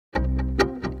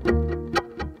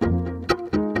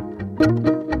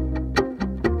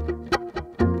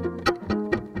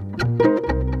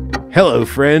Hello,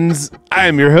 friends. I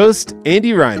am your host,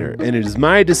 Andy Reiner, and it is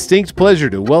my distinct pleasure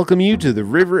to welcome you to the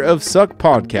River of Suck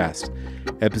podcast,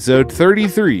 episode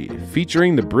 33,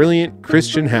 featuring the brilliant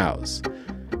Christian Howes.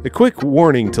 A quick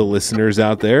warning to listeners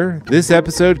out there, this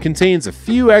episode contains a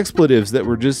few expletives that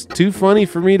were just too funny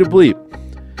for me to bleep.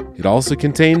 It also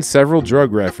contains several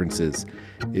drug references.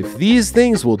 If these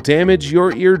things will damage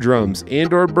your eardrums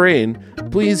and or brain,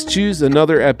 please choose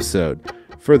another episode.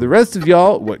 For the rest of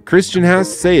y'all, what Christian has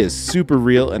to say is super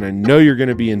real, and I know you're going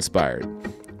to be inspired.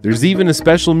 There's even a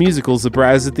special musical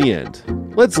surprise at the end.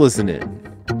 Let's listen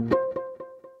in.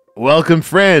 Welcome,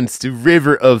 friends, to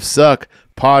River of Suck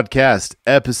podcast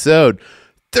episode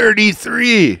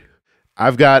 33.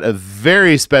 I've got a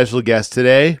very special guest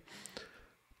today,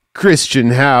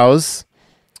 Christian Howes.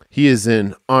 He is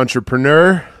an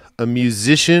entrepreneur, a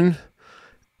musician,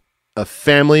 a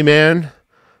family man,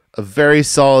 a very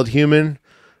solid human,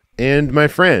 and my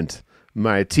friend,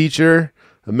 my teacher,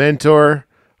 a mentor.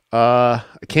 I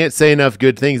can't say enough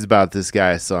good things about this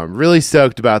guy, so I'm really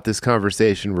stoked about this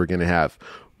conversation we're going to have.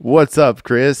 What's up,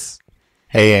 Chris?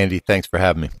 Hey, Andy. Thanks for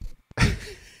having me.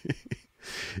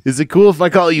 Is it cool if I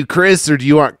call you Chris, or do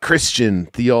you want Christian,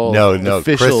 the old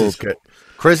official? Chris is good.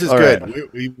 Chris is All good.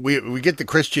 Right. We get the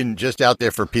Christian just out there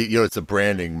for people. It's a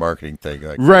branding, marketing thing.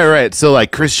 Right. So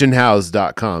like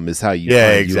ChristianHouse.com is how you.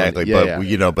 Yeah, exactly.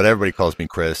 You but everybody calls me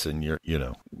Chris, and you're.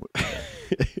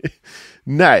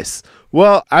 Nice.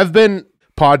 Well, I've been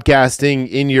podcasting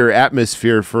in your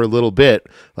atmosphere for a little bit.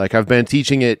 Like I've been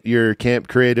teaching at your Camp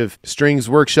Creative Strings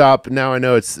workshop. Now I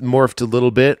know it's morphed a little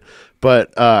bit.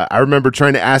 But I remember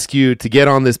trying to ask you to get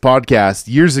on this podcast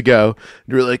years ago.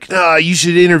 You were like, no, you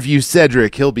should interview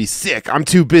Cedric. He'll be sick. I'm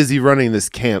too busy running this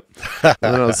camp.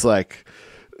 And I was like,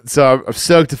 so I'm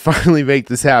stoked to finally make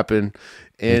this happen.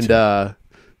 And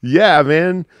yeah,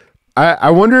 man,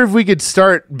 I wonder if we could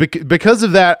start, because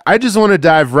of that, I just want to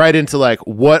dive right into like,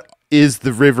 what is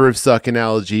the River of Suck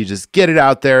analogy? Just get it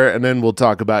out there, and then we'll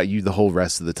talk about you the whole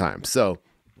rest of the time. So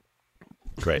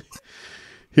great.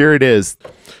 Here it is.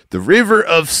 The River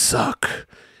of Suck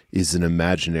is an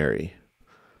imaginary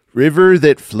river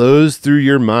that flows through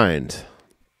your mind.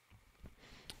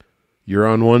 You're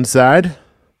on one side,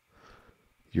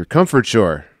 your comfort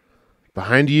shore.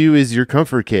 Behind you is your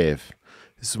comfort cave.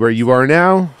 This is where you are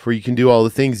now, where you can do all the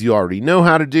things you already know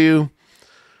how to do.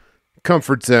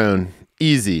 Comfort zone,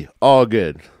 easy, all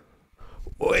good.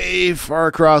 Way far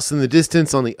across in the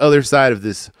distance on the other side of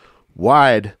this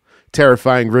wide,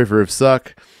 terrifying river of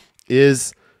suck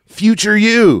is future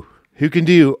you, who can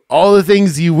do all the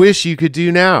things you wish you could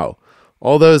do now.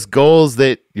 All those goals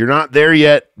that you're not there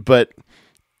yet, but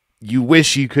you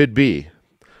wish you could be.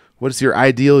 What is your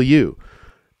ideal you?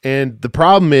 And the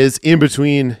problem is, in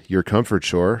between your comfort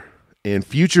shore and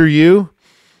future you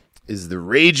is the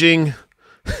raging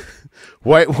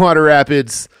whitewater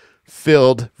rapids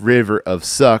filled river of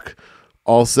suck,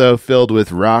 also filled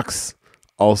with rocks,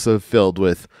 also filled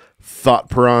with thought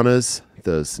piranhas,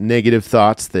 those negative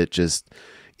thoughts that just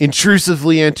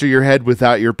intrusively enter your head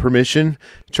without your permission,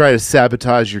 try to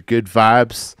sabotage your good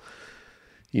vibes.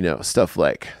 You know, stuff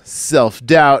like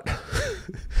self-doubt,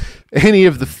 any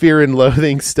of the fear and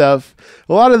loathing stuff.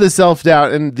 A lot of the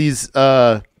self-doubt and these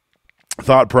thought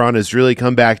piranhas really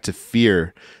come back to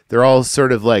fear. They're all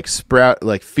sort of like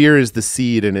fear is the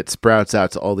seed, and it sprouts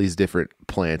out to all these different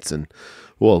plants and,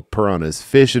 well, piranhas.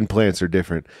 Fish and plants are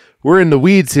different. We're in the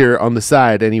weeds here on the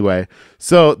side anyway.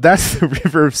 So that's the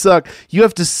River of Suck. You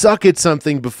have to suck at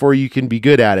something before you can be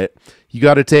good at it. You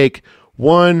got to take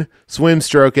one swim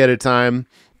stroke at a time,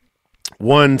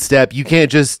 one step. You can't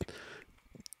just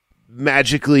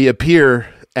magically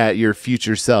appear at your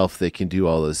future self that can do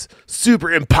all those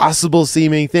super impossible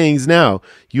seeming things. Now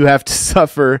you have to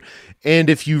suffer. And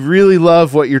if you really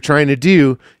love what you're trying to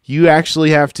do, you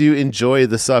actually have to enjoy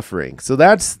the suffering. So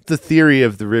that's the theory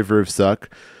of the River of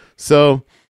Suck. So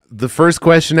the first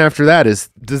question after that is,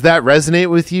 does that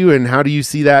resonate with you, and how do you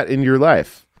see that in your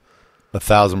life?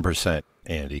 1,000%,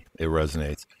 Andy. It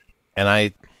resonates. And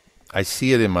I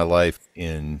see it in my life.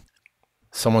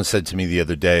 Someone said to me the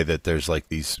other day that there's like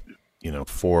these,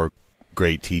 4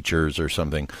 great teachers or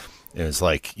something. And it's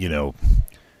like,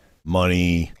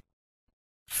 money,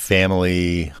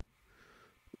 family,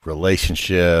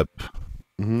 relationship,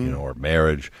 or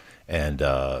marriage, and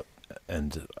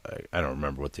I don't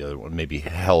remember what the other one, maybe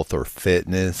health or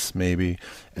fitness, maybe.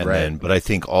 And right. then, but I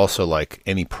think also like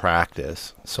any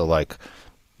practice. So like,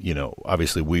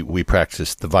 obviously we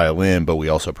practice the violin, but we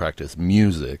also practice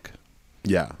music.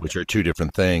 Yeah. which are two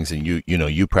different things. And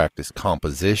you practice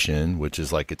composition, which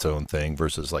is like its own thing,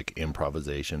 versus like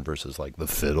improvisation, versus like the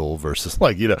fiddle, versus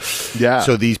like, Yeah.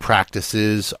 so these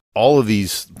practices, all of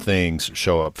these things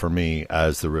show up for me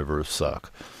as the river of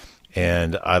suck.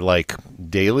 And I like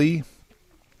daily,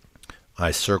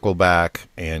 I circle back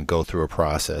and go through a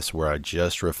process where I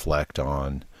just reflect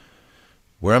on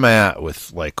where am I at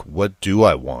with, like, what do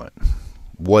I want?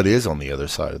 What is on the other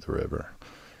side of the river?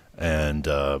 And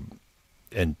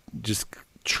just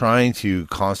trying to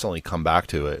constantly come back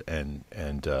to it, and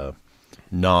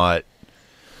not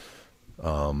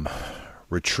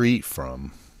retreat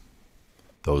from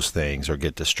those things or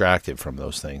get distracted from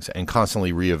those things, and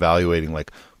constantly reevaluating,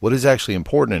 like, what is actually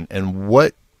important, and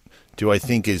what do I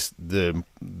think is the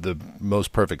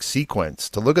most perfect sequence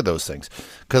to look at those things.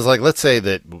 Because, like, let's say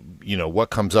that, what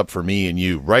comes up for me and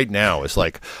you right now is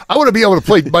like, I want to be able to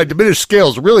play my diminished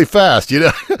scales really fast,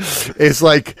 It's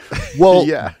like, well,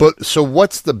 Yeah. but so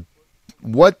what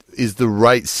is the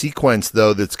right sequence,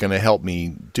 though, that's going to help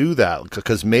me do that?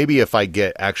 Because maybe if I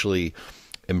get actually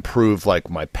improve, like,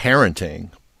 my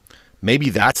parenting, maybe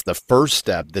that's the first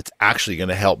step that's actually going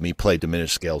to help me play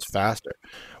diminished scales faster.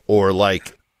 Or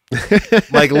like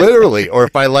literally, or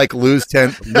if I like lose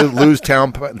 10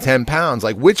 pounds,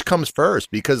 like, which comes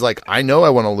first? Because, like, I know I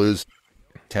want to lose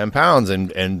 10 pounds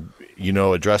and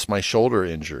address my shoulder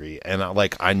injury, and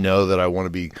I know that I want to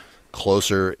be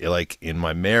closer, like, in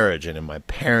my marriage and in my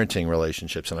parenting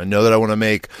relationships, and I know that I want to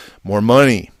make more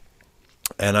money,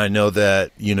 and I know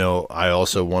that I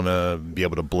also want to be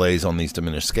able to blaze on these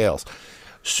diminished scales.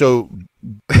 So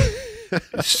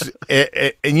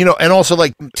and also,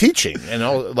 like, teaching, and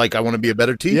like, I want to be a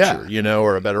better teacher,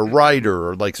 or a better writer,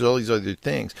 or like, so all these other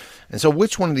things. And so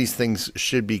which one of these things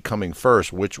should be coming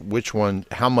first? Which one,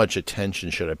 how much attention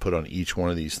should I put on each one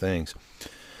of these things?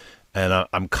 And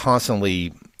I'm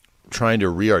constantly trying to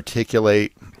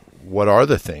re-articulate what are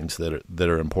the things that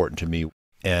are important to me,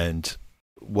 and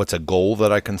what's a goal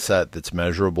that I can set that's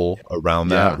measurable around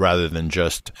that, rather than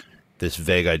just this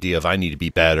vague idea of I need to be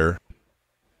better.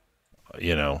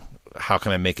 How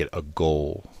can I make it a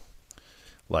goal?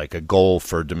 Like, a goal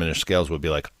for diminished scales would be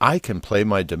like, I can play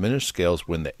my diminished scales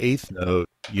when the eighth note,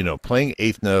 playing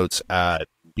eighth notes at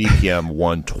BPM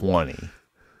 120.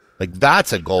 Like,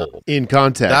 that's a goal. In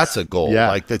context. That's a goal. Yeah.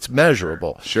 Like, that's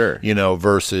measurable. Sure.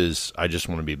 Versus I just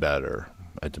want to be better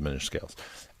at diminished scales.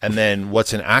 And then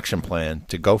what's an action plan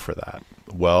to go for that?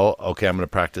 Well, okay, I'm going to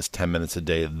practice 10 minutes a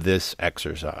day of this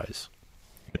exercise.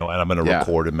 And I'm going to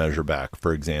record and measure back,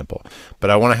 for example. But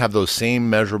I want to have those same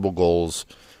measurable goals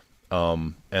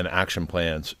and action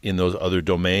plans in those other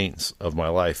domains of my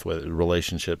life, whether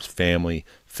relationships, family,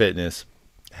 fitness,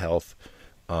 health,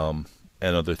 and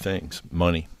other things,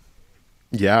 money.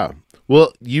 Yeah.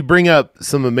 Well, you bring up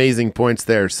some amazing points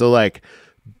there. So, like,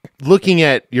 looking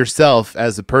at yourself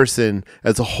as a person,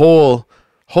 as a whole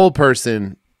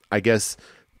person, I guess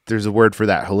there's a word for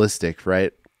that, holistic,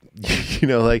 right?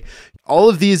 Like, all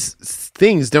of these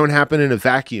things don't happen in a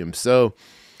vacuum. So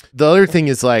the other thing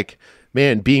is, like,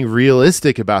 man, being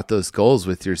realistic about those goals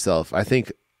with yourself. I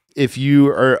think if you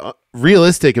are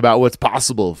realistic about what's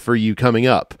possible for you coming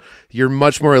up, you're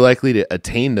much more likely to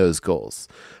attain those goals.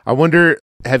 I wonder,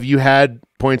 have you had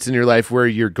points in your life where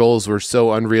your goals were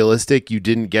so unrealistic you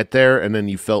didn't get there and then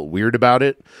you felt weird about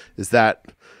it? Is that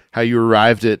how you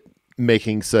arrived at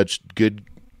making such good,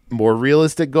 more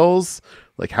realistic goals?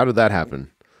 Like, how did that happen?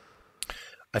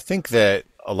 I think that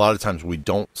a lot of times we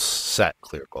don't set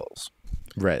clear goals.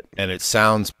 Right. And it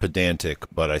sounds pedantic,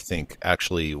 but I think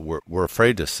actually we're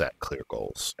afraid to set clear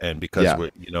goals. And because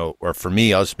or for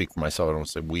me, I'll speak for myself, I don't want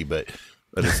to say we, but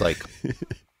it's like,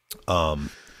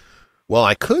 well,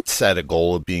 I could set a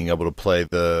goal of being able to play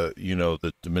the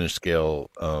diminished scale,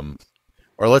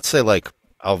 or let's say, like,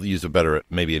 I'll use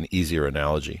maybe an easier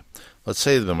analogy. Let's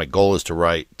say that my goal is to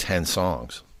write 10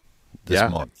 songs this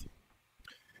month.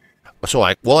 So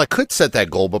I could set that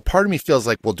goal, but part of me feels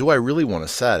like, well, do I really want to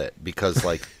set it? Because,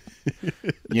 like,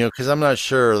 because I'm not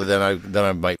sure that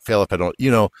I might fail if I don't,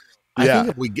 I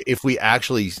think if we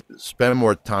actually spend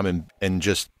more time and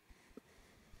just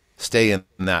stay in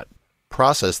that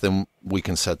process, then we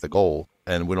can set the goal,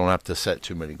 and we don't have to set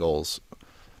too many goals.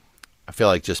 I feel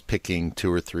like just picking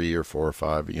 2 or 3 or 4 or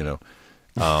 5,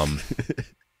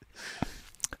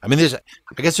 I mean,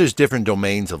 I guess there's different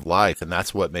domains of life, and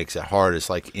that's what makes it hard. It's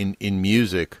like in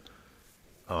music,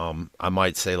 I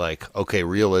might say, like, okay,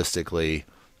 realistically,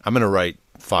 I'm going to write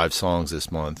 5 songs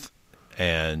this month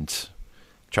and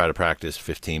try to practice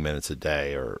 15 minutes a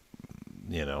day, or,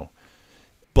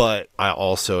 but I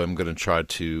also am going to try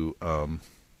to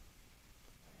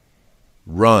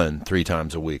run 3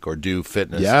 times a week or do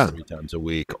fitness Yeah. 3 times a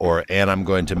week, and I'm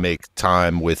going to make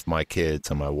time with my kids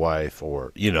and my wife,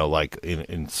 or, like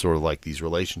in sort of like these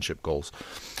relationship goals.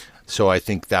 So I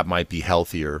think that might be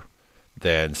healthier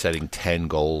than setting 10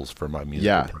 goals for my musical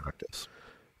Yeah. practice.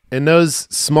 And those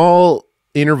small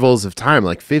intervals of time,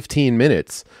 like 15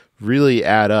 minutes, really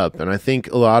add up. And I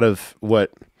think a lot of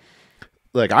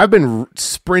like I've been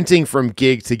sprinting from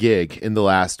gig to gig in the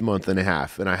last month and a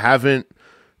half, and I haven't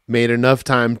made enough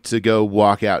time to go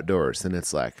walk outdoors. And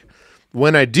it's like,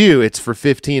 when I do, it's for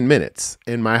 15 minutes.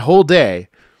 And my whole day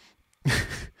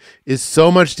is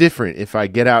so much different if I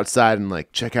get outside and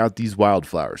like check out these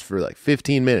wildflowers for like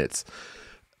 15 minutes.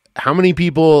 How many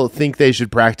people think they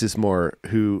should practice more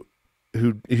who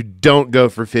don't go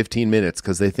for 15 minutes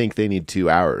because they think they need 2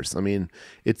 hours? I mean,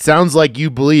 it sounds like you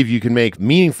believe you can make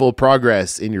meaningful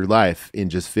progress in your life in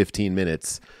just 15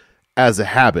 minutes as a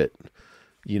habit,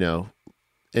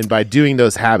 and by doing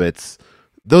those habits,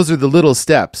 those are the little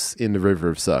steps in the river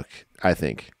of suck, I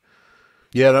think.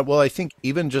 Yeah, well, I think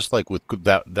even just like with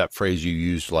that phrase you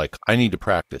used, like, I need to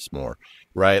practice more,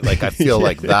 right? Like, I feel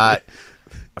like that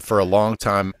for a long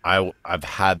time, I've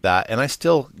had that, and I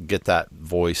still get that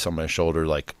voice on my shoulder,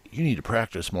 like, you need to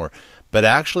practice more. But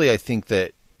actually, I think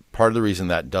that part of the reason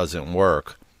that doesn't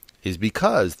work is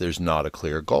because there's not a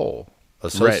clear goal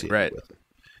associated Right. with it.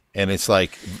 And it's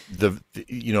like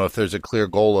if there's a clear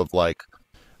goal of like,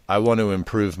 I want to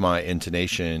improve my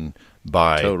intonation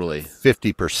by Totally.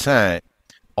 50%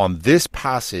 on this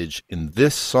passage in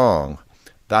this song,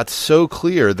 that's so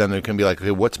clear, then there can be like,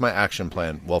 okay, what's my action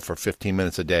plan? Well, for 15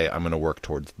 minutes a day, I'm going to work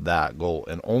towards that goal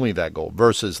and only that goal,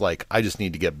 versus like, I just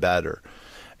need to get better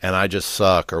and I just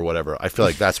suck or whatever. I feel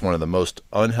like that's one of the most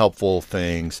unhelpful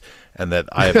things, and that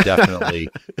I have definitely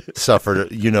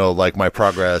suffered, like my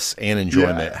progress and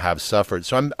enjoyment have suffered.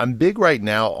 So I'm big right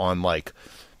now on like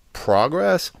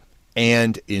progress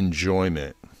and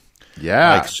enjoyment.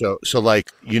 Yeah. Like, so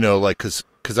like, like, cause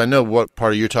I know what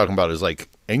part of you're talking about is like,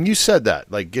 and you said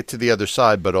that, like, get to the other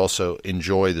side, but also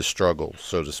enjoy the struggle,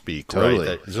 so to speak. Totally.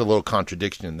 Right? There's a little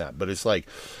contradiction in that, but it's like,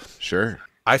 Sure.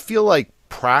 I feel like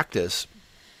practice,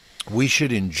 we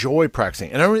should enjoy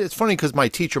practicing. And it's funny because my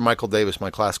teacher, Michael Davis, my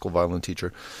classical violin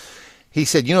teacher, he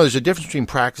said, there's a difference between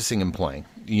practicing and playing.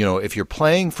 If you're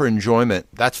playing for enjoyment,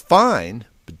 that's fine,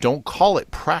 but don't call it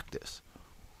practice.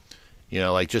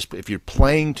 Like, just if you're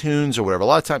playing tunes or whatever, a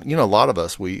lot of times, a lot of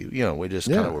us, we just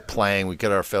kind of, we're playing, we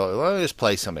get our fill, let's just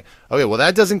play something. Okay, well,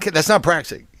 that's not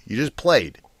practicing. You just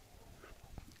played.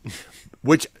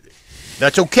 Which,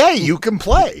 that's okay. You can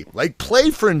play. Like,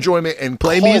 play for enjoyment and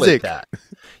Play call music. it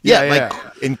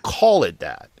that. And call it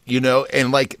that,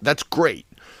 and like, that's great.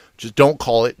 Just don't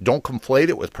conflate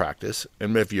it with practice.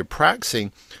 And if you're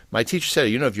practicing, my teacher said,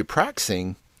 if you're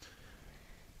practicing,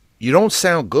 you don't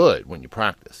sound good when you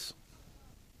practice.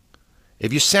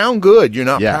 If you sound good, you're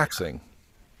not practicing.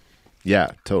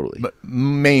 Yeah, totally. But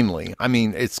mainly, I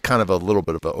mean, it's kind of a little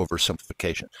bit of an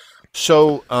oversimplification.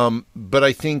 So, but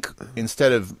I think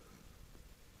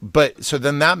so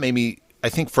then that made me, I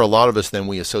think for a lot of us, then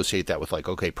we associate that with like,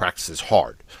 okay, practice is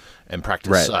hard and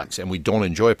practice sucks and we don't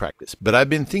enjoy practice. But I've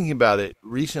been thinking about it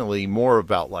recently more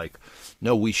about like,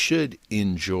 no, we should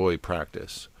enjoy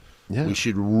practice. Yeah. We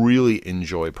should really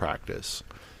enjoy practice.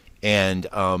 And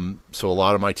so a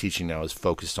lot of my teaching now is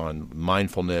focused on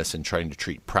mindfulness and trying to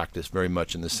treat practice very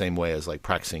much in the same way as like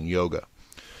practicing yoga.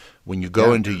 When you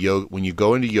go into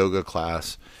yoga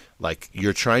class, like,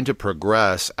 you're trying to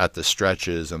progress at the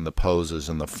stretches and the poses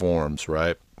and the forms,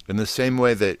 right? In the same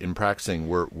way that in practicing,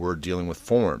 we're dealing with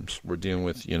forms. We're dealing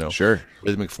with,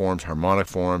 rhythmic forms, harmonic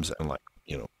forms, and like,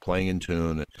 playing in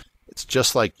tune. It's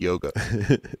just like yoga.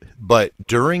 But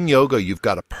during yoga, you've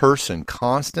got a person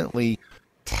constantly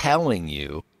telling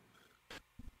you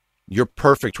you're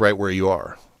perfect right where you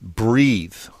are.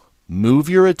 Breathe. Move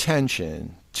your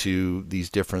attention to these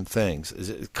different things.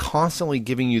 Is constantly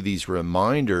giving you these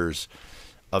reminders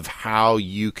of how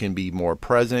you can be more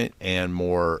present and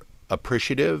more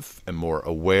appreciative and more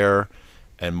aware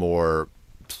and more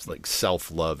like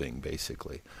self-loving,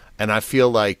 basically. And I feel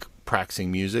like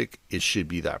practicing music, it should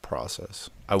be that process.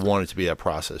 I want it to be that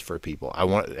process for people.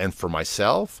 And for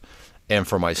myself and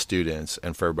for my students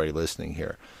and for everybody listening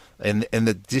here. And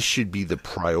that this should be the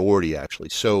priority, actually.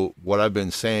 So what I've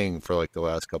been saying for like the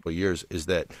last couple of years is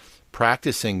that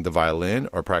practicing the violin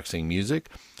or practicing music,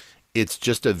 it's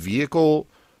just a vehicle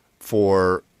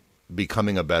for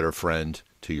becoming a better friend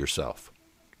to yourself.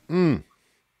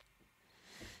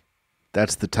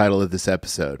 That's the title of this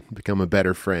episode. Become a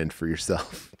better friend for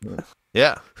yourself.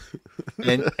 Yeah.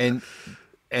 And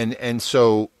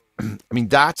so I mean,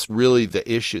 that's really the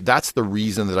issue. That's the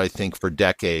reason that I think for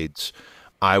decades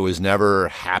I was never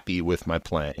happy with my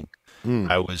playing. Mm.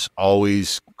 I was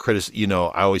always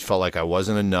I always felt like I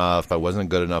wasn't enough. I wasn't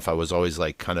good enough. I was always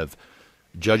like kind of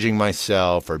judging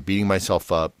myself or beating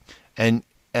myself up. And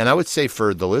I would say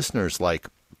for the listeners, like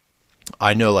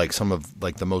I know like some of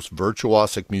like the most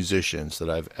virtuosic musicians that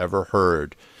I've ever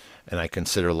heard, and I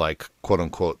consider like quote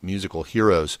unquote musical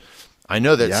heroes. I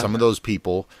know that Yeah. some of those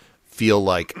people feel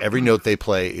like every note they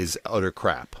play is utter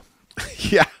crap.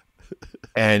 Yeah.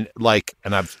 And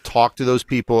I've talked to those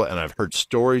people and I've heard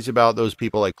stories about those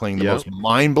people like playing the Yep. most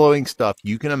mind-blowing stuff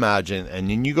you can imagine. And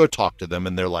then you go talk to them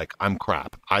and they're like, I'm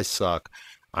crap. I suck.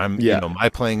 Yeah. My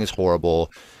playing is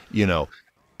horrible, you know.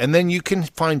 And then you can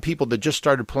find people that just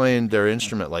started playing their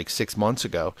instrument like 6 months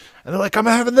ago and they're like, I'm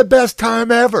having the best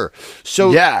time ever.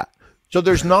 So Yeah. so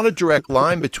there's not a direct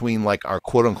line between like our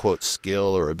quote unquote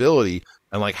skill or ability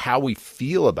and like how we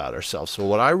feel about ourselves. So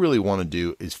what I really want to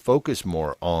do is focus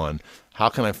more on how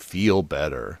can I feel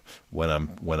better when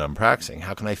I'm practicing?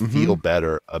 How can I feel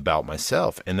better about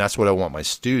myself? And that's what I want my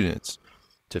students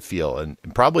to feel. And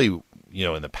probably,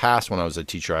 in the past when I was a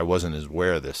teacher, I wasn't as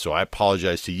aware of this. So I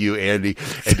apologize to you, Andy,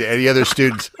 and to any other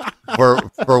students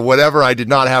for whatever I did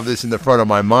not have this in the front of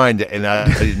my mind and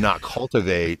I did not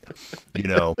cultivate,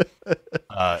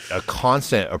 a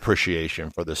constant appreciation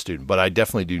for the student. But I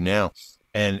definitely do now.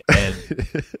 And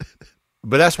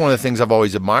but that's one of the things I've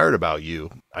always admired about you,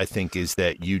 I think, is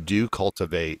that you do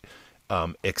cultivate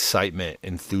excitement,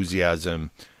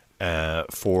 enthusiasm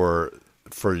for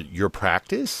your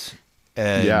practice,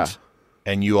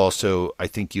 and you also, I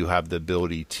think, you have the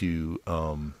ability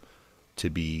to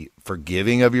be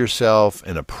forgiving of yourself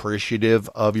and appreciative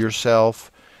of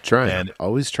yourself.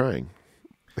 Always trying.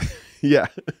 Yeah.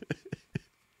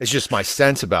 It's just my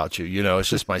sense about you. It's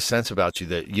just my sense about you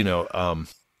that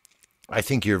I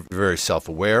think you're very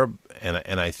self-aware,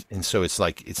 and so it's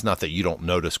like it's not that you don't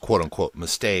notice quote unquote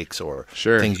mistakes or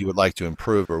things you would like to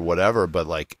improve or whatever, but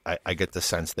like I get the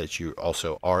sense that you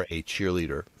also are a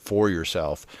cheerleader for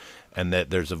yourself, and that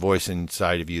there's a voice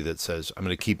inside of you that says I'm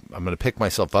going to pick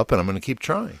myself up and I'm going to keep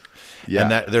trying. Yeah,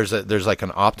 and that there's like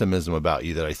an optimism about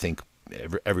you that I think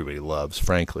everybody loves.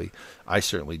 Frankly, I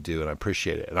certainly do, and I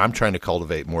appreciate it. And I'm trying to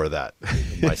cultivate more of that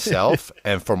myself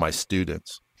and for my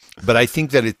students. But I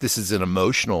think that this is an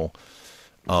emotional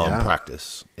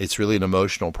practice. It's really an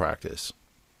emotional practice.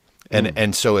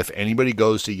 And so if anybody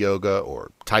goes to yoga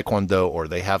or taekwondo or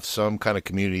they have some kind of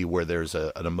community where there's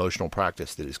an emotional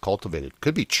practice that is cultivated,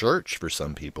 could be church for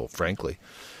some people, frankly.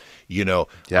 I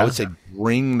would say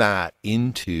bring that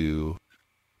into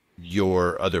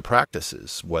your other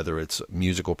practices, whether it's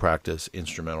musical practice,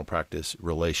 instrumental practice,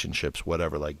 relationships,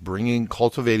 whatever, like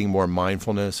cultivating more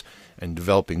mindfulness and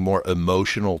developing more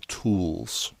emotional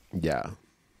tools. Yeah.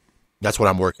 That's what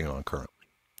I'm working on currently.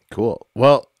 Cool.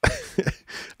 Well,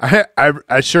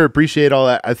 I sure appreciate all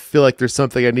that. I feel like there's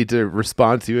something I need to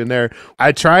respond to in there.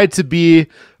 I try to be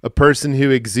a person who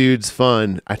exudes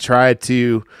fun. I try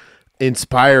to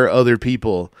inspire other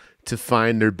people to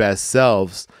find their best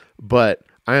selves, but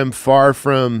I am far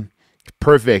from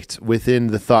perfect within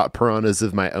the thought piranhas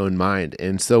of my own mind.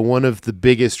 And so one of the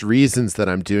biggest reasons that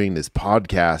I'm doing this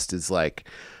podcast is like,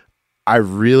 I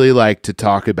really like to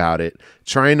talk about it.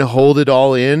 Trying to hold it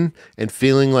all in and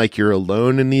feeling like you're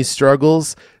alone in these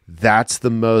struggles, that's the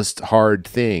most hard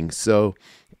thing. So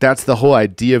that's the whole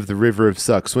idea of the River of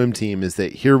Suck swim team, is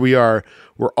that here we are,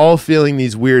 we're all feeling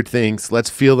these weird things. Let's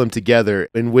feel them together.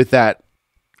 And with that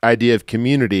idea of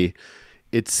community,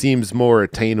 it seems more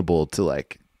attainable to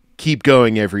like keep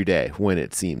going every day when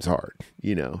it seems hard,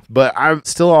 but I'm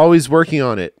still always working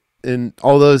on it. And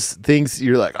all those things,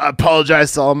 you're like, I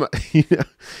apologize to all my,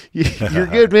 you're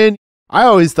good, man. I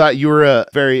always thought you were a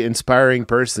very inspiring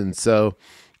person. So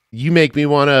you make me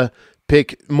want to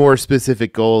pick more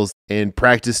specific goals and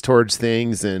practice towards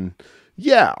things. And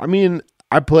yeah, I mean,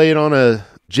 I played on a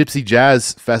Gypsy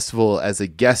Jazz Festival as a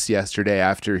guest yesterday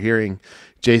after hearing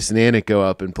Jason Annick go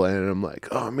up and play. And I'm like,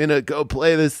 oh, I'm going to go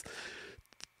play this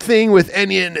thing with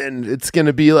Enion, and it's going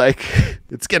to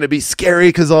be scary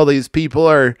because all these people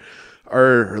are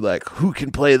like, who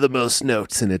can play the most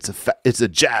notes, and it's a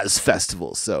jazz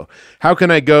festival. So how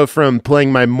can I go from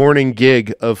playing my morning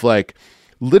gig of like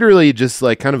literally just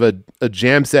like kind of a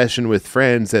jam session with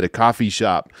friends at a coffee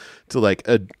shop to like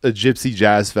a gypsy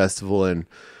jazz festival? And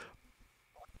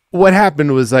what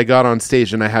happened was I got on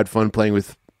stage and I had fun playing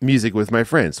with music with my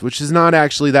friends, which is not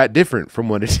actually that different from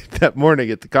what I did that morning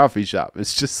at the coffee shop.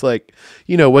 It's just like,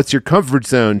 what's your comfort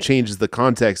zone changes the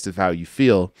context of how you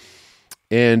feel.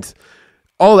 And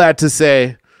all that to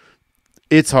say,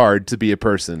 it's hard to be a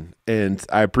person. And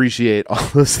I appreciate all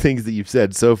those things that you've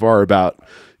said so far about,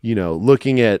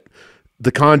 looking at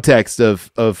the context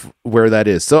of where that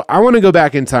is. So I want to go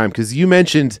back in time because you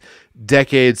mentioned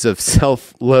decades of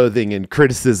self-loathing and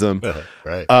criticism.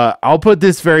 Right. I'll put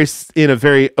this in a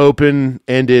very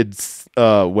open-ended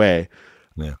way.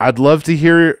 Yeah. I'd love to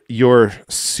hear your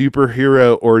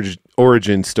superhero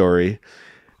origin story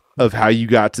of how you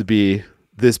got to be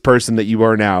this person that you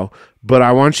are now, but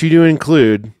I want you to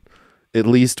include at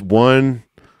least one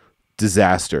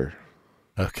disaster.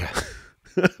 Okay.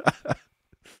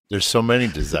 There's so many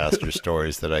disaster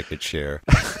stories that I could share.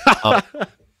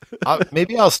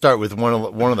 Maybe I'll start with one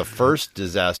of the first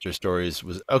disaster stories.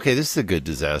 This is a good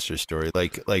disaster story.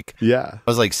 Yeah, I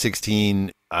was like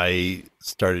 16. I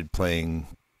started playing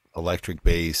electric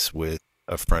bass with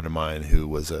a friend of mine who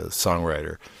was a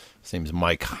songwriter. His name's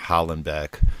Mike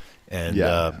Hollenbeck, and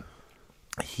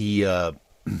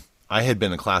I had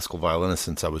been a classical violinist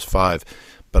since I was 5.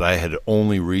 But I had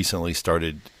only recently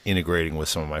started integrating with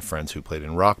some of my friends who played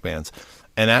in rock bands.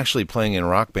 And actually playing in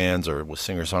rock bands or with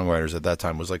singer-songwriters at that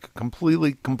time was like a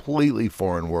completely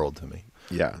foreign world to me.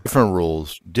 Yeah. Different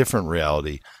rules, different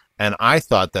reality. And I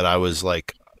thought that I was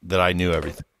like, that I knew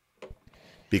everything.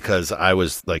 Because I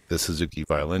was like the Suzuki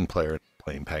violin player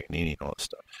playing Paganini and all this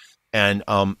stuff. And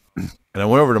I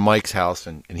went over to Mike's house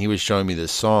and he was showing me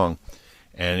this song.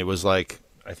 And it was like,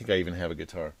 I think I even have a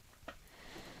guitar.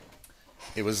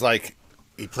 It was like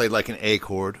he played like an A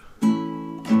chord.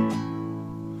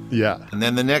 Yeah. And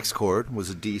then the next chord was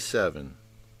a D7.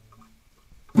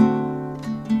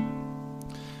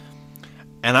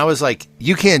 And I was like,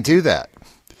 you can't do that.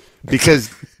 Because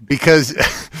you're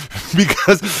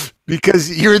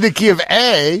in the key of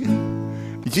A.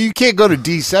 So you can't go to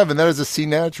D7. That is a C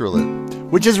natural.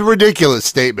 Which is a ridiculous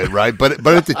statement, right? But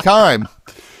at the time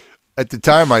I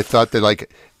thought that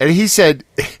like, and he said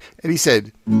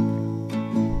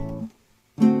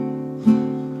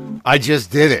I just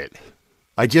did it.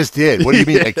 I just did. What do you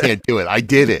mean I can't do it? I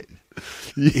did it.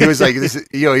 He was like, this,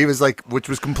 he was like, which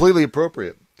was completely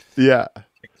appropriate. Yeah.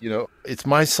 It's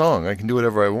my song. I can do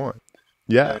whatever I want.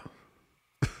 Yeah.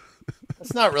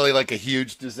 It's not really like a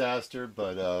huge disaster,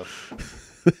 but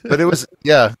it was,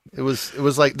 yeah, it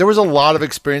was like, there was a lot of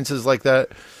experiences like that,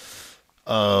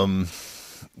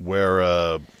 where,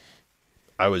 I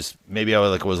was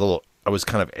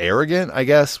kind of arrogant, I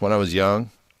guess, when I was young.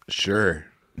 Sure.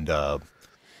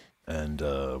 And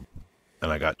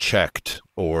I got checked,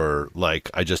 or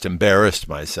like I just embarrassed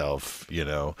myself,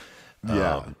 Yeah.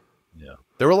 Yeah.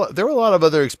 There were a lot of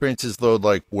other experiences though,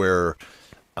 like where,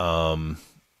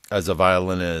 as a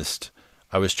violinist,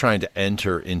 I was trying to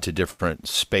enter into different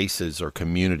spaces or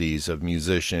communities of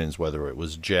musicians, whether it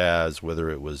was jazz, whether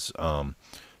it was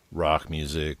rock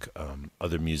music,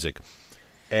 other music,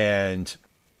 and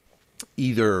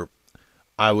either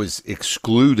I was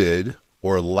excluded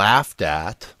or laughed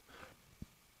at,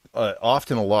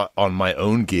 often a lot on my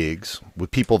own gigs,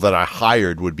 with people that I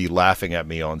hired would be laughing at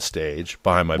me on stage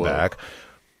behind my back,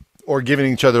 or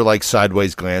giving each other like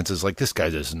sideways glances, like this guy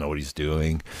doesn't know what he's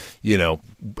doing,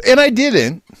 and I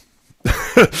didn't.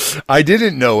 I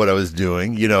didn't know what I was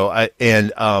doing,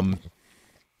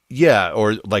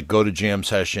 or like go to jam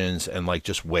sessions and like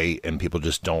just wait and people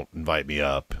just don't invite me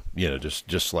up,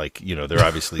 just like, they're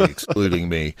obviously excluding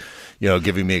me,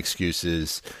 giving me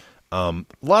excuses. A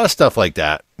lot of stuff like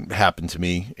that happened to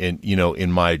me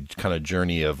in my kind of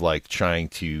journey of like trying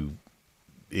to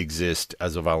exist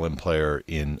as a violin player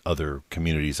in other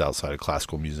communities outside of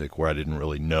classical music where I didn't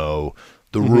really know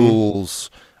the rules.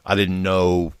 I didn't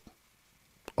know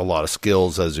a lot of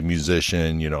skills as a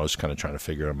musician, I was kind of trying to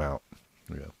figure them out.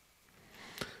 Yeah.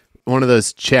 One of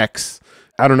those checks.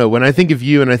 I don't know. When I think of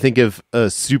you and I think of a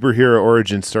superhero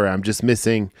origin story, I'm just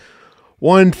missing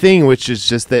one thing, which is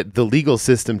just that the legal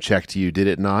system checked you, did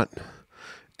it not?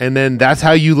 And then that's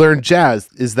how you learned jazz.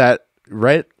 Is that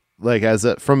right? Like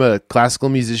from a classical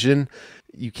musician,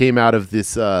 you came out of this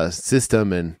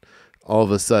system and all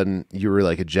of a sudden you were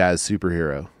like a jazz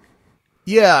superhero.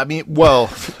 Yeah, I mean,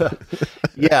 well,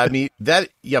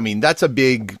 that's a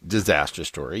big disaster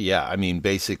story. Yeah, I mean,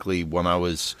 basically when I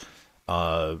was,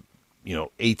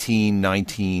 18,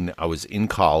 19, I was in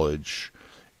college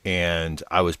and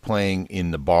I was playing in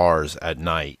the bars at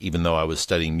night, even though I was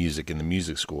studying music in the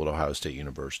music school at Ohio State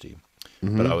University.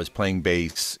 Mm-hmm. But I was playing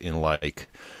bass in like,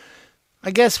 I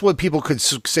guess what people could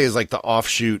say is like the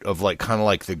offshoot of like kind of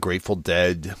like the Grateful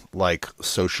Dead, like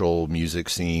social music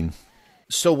scene.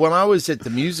 So when I was at the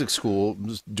music school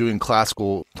doing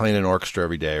classical, playing an orchestra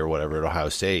every day or whatever at Ohio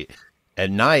State,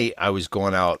 at night I was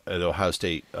going out at Ohio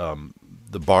State,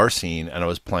 the bar scene, and I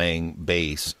was playing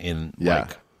bass in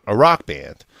like a rock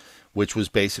band, which was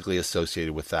basically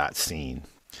associated with that scene.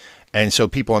 And so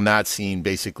people in that scene,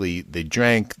 basically, they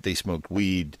drank, they smoked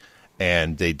weed,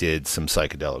 and they did some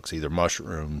psychedelics, either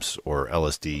mushrooms or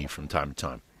LSD from time to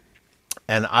time.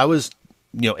 And I was,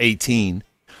 18.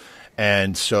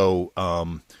 And so,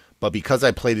 but because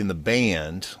I played in the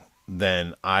band,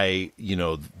 then the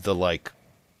like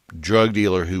drug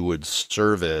dealer who would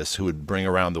service, who would bring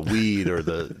around the weed or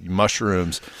the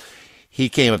mushrooms, he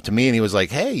came up to me and he was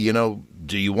like, "Hey,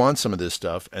 do you want some of this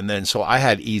stuff?" And then so I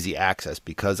had easy access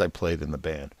because I played in the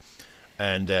band.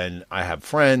 And then I have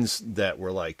friends that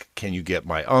were like, "Can you get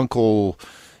my uncle,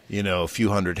 a few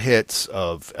hundred hits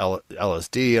of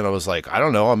LSD?" And I was like, "I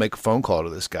don't know. I'll make a phone call to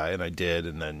this guy." And I did.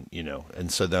 And then,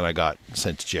 and so then I got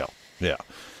sent to jail. Yeah.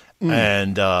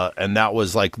 And that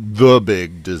was like the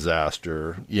big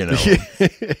disaster, and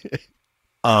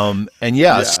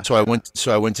Yeah. so I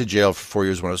went to jail for 4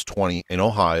 years when I was 20 in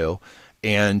Ohio.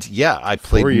 And yeah, I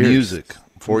played 4 years. music.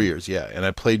 4 years, yeah. And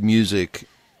I played music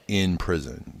in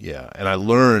prison. Yeah. And I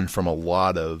learned from a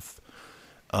lot of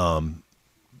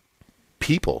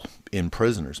people in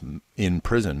prison,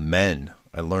 men.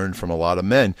 I learned from a lot of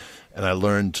men, and I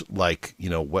learned like,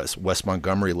 West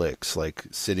Montgomery licks, like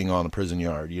sitting on a prison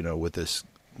yard, with this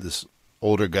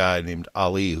older guy named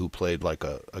Ali who played like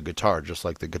a guitar, just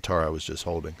like the guitar I was just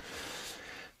holding.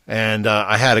 And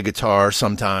I had a guitar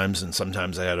sometimes, and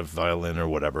sometimes I had a violin or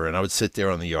whatever, and I would sit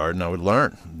there on the yard and I would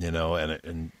learn, and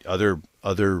other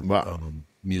Wow.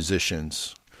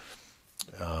 musicians.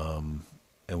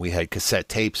 And we had cassette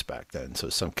tapes back then. So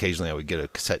occasionally I would get a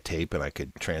cassette tape and I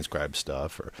could transcribe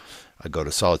stuff, or I'd go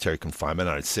to solitary confinement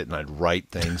and I'd sit and I'd write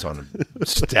things on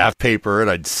staff paper, and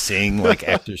I'd sing like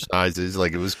exercises.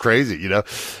 Like, it was crazy,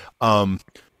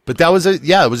 but that was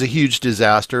it was a huge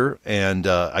disaster. And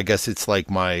I guess it's like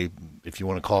if you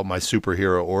want to call it my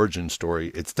superhero origin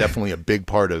story, it's definitely it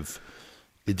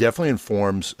definitely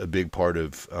informs a big part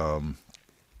of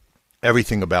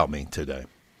everything about me today.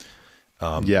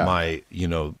 Me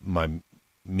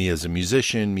as a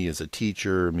musician, me as a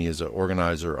teacher, me as an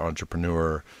organizer,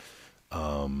 entrepreneur,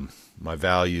 my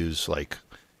values, like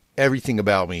everything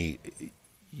about me,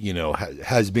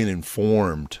 has been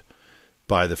informed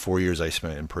by the 4 years I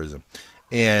spent in prison.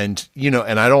 And,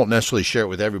 and I don't necessarily share it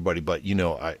with everybody, but,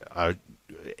 I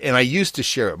used to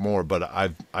share it more, but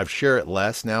I've shared it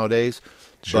less nowadays.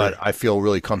 Sure. But I feel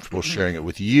really comfortable sharing it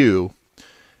with you.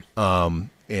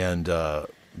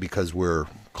 Because we're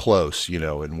close,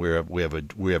 and we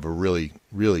have a really,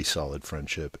 really solid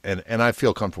friendship, and I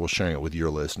feel comfortable sharing it with your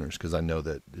listeners because I know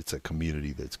that it's a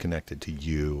community that's connected to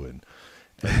you, and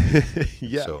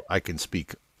Yeah. so I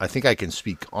think I can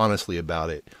speak honestly about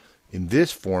it in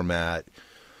this format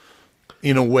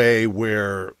in a way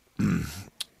where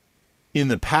in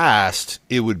the past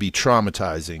it would be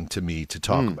traumatizing to me to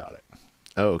talk about it.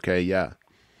 Oh, okay. Yeah.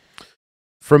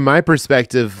 From my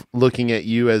perspective, looking at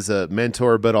you as a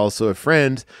mentor, but also a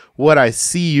friend, what I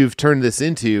see you've turned this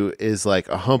into is like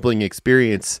a humbling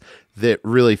experience that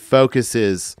really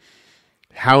focuses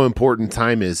how important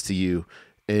time is to you,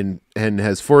 and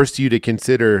has forced you to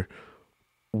consider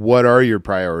what are your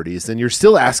priorities. And you're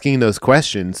still asking those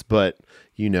questions, but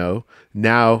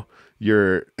now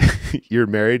you're you're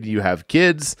married, you have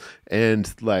kids,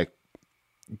 and like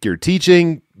you're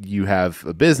teaching, you have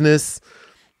a business.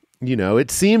 It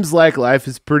seems like life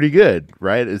is pretty good,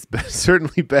 right? It's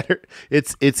certainly better.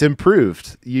 It's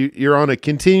improved. You're on a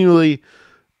continually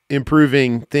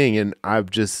improving thing. And I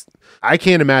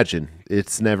can't imagine,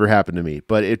 it's never happened to me,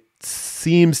 but it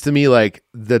seems to me like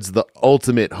that's the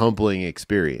ultimate humbling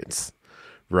experience,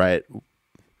 right?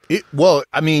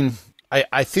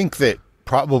 I think that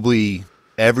probably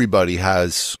everybody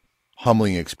has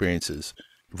humbling experiences.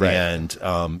 Right. And,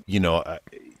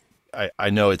 I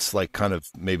know it's like kind of,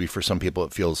 maybe for some people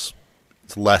it's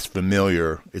less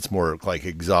familiar. It's more like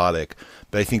exotic,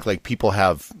 but I think like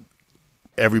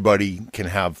everybody can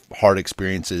have hard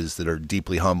experiences that are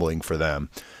deeply humbling for them.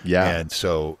 Yeah. And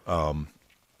so,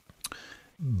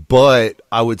 but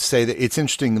I would say that it's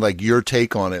interesting, like your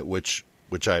take on it, which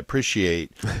I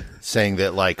appreciate, saying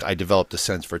that like I developed a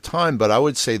sense for time, but I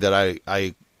would say that I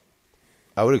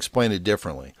would explain it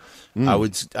differently. I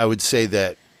would say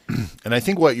that, and I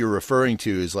think what you're referring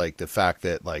to is like the fact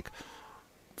that like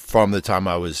from the time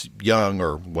I was young,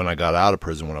 or when I got out of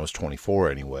prison when I was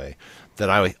 24 anyway, that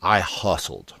I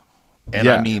hustled. And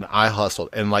I mean, I hustled.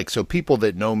 And like, so people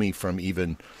that know me from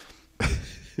even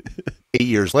 8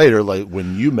 years later, like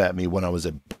when you met me when I was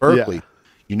at Berkeley,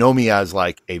 you know me as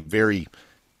like a very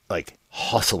like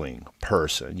hustling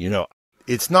person.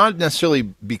 It's not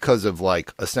necessarily because of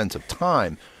like a sense of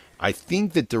time. I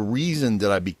think that the reason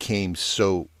that I became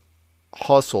so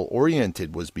hustle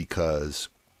oriented was because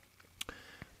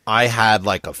I had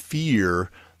like a fear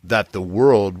that the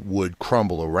world would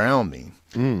crumble around me.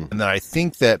 And then I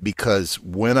think that because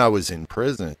when I was in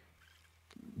prison,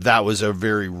 that was a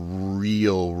very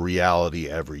real reality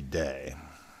every day.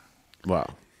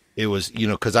 Wow. It was,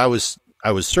 because I was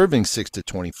serving 6 to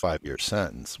 25 year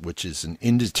sentence, which is an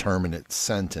indeterminate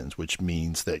sentence, which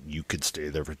means that you could stay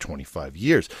there for 25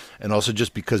 years. And also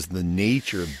just because the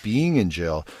nature of being in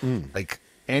jail, like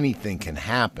anything can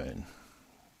happen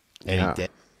any Yeah. day.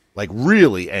 Like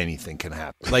really anything can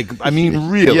happen. Like, I mean, Yeah.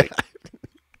 really.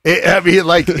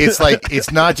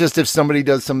 It's not just if somebody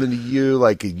does something to you,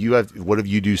 like what if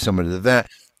you do something to that?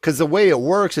 Because the way it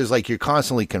works is like you're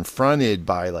constantly confronted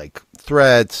by like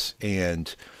threats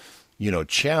and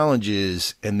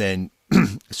challenges, and then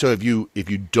so if you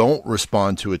don't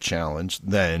respond to a challenge,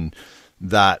 then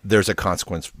that there's a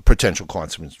potential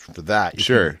consequence for that. If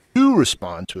Sure. you do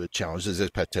respond to a challenge, there's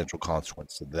a potential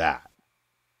consequence to that.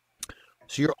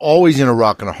 So you're always in a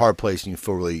rock and a hard place, and you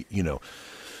feel really,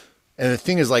 And the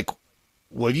thing is, like,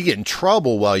 well, if you get in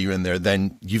trouble while you're in there,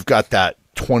 then you've got that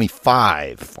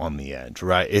 25 on the end,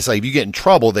 right? It's like if you get in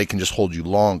trouble, they can just hold you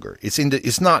longer. It's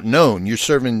not known.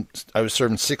 I was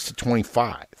serving 6 to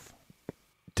 25.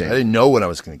 Damn. I didn't know when I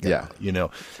was going to get out,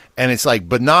 And it's like,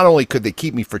 but not only could they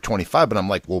keep me for 25, but I'm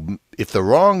like, well, if the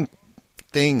wrong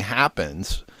thing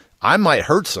happens, I might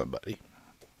hurt somebody.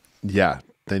 Yeah.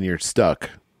 Then you're stuck.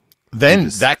 Then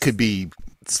that could be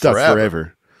Stuck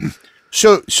forever.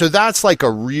 So that's like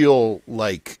a real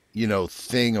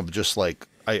thing of just like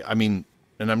I mean,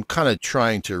 and I'm kind of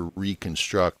trying to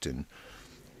reconstruct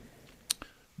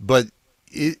but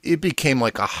it became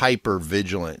like a hyper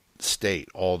vigilant state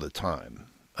all the time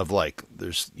of like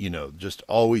there's just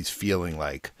always feeling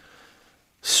like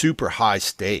super high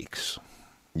stakes.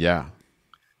 Yeah.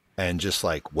 And just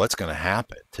like what's going to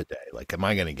happen today? Like am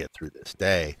I going to get through this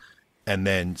day? And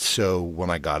then so when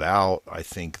I got out, I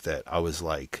think that I was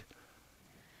like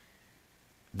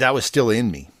that was still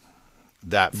in me.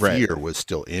 That fear was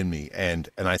still in me. And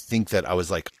I think that I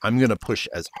was like, I'm going to push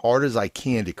as hard as I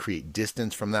can to create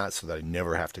distance from that so that I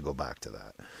never have to go back to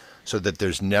that. So that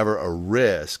there's never a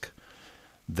risk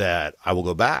that I will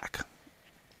go back.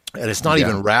 And it's not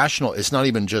even rational. It's not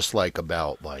even just like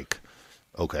about like,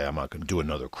 okay, I'm not going to do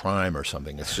another crime or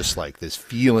something. It's just like this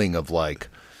feeling of like,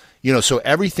 so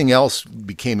everything else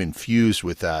became infused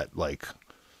with that like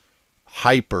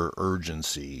hyper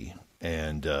urgency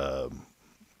and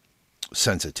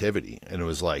sensitivity. And it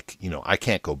was like, I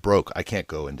can't go broke. I can't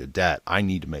go into debt. I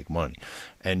need to make money.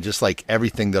 And just like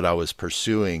everything that I was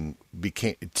pursuing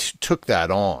took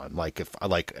that on. Like if I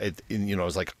I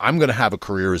was like, I'm going to have a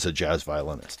career as a jazz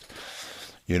violinist.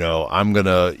 I'm going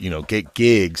to, get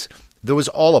gigs. There was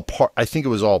all a part. I think it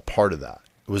was all part of that.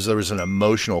 There was an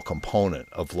emotional component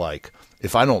of like,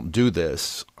 if I don't do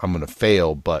this, I'm going to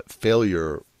fail. But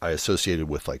failure I associated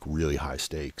with like really high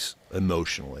stakes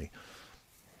emotionally.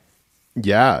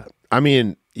 Yeah. I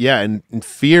mean, yeah, and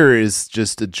fear is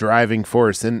just a driving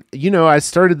force. And I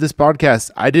started this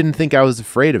podcast, I didn't think I was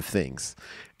afraid of things.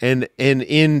 And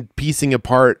in piecing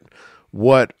apart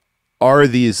what are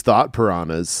these thought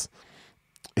piranhas,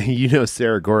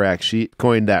 Sarah Gorak, she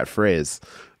coined that phrase.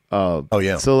 Oh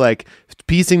yeah. So like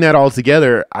piecing that all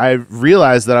together, I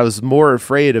realized that I was more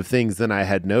afraid of things than I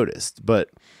had noticed. But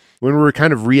when we're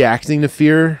kind of reacting to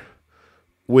fear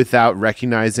without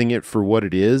recognizing it for what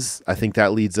it is, I think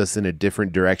that leads us in a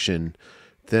different direction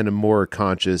than a more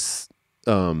conscious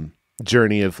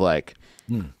journey of like,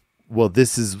 well,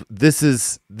 this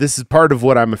is part of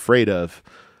what I'm afraid of,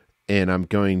 and I'm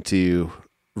going to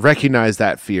recognize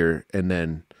that fear and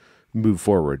then move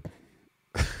forward.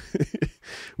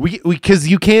 Because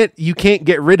you can't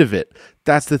get rid of it.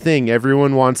 That's the thing.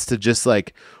 Everyone wants to just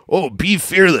like, oh, be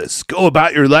fearless, go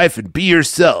about your life and be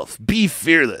yourself, be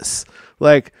fearless.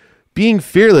 Like being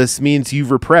fearless means you've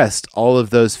repressed all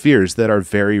of those fears that are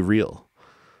very real.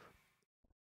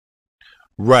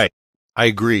 Right. I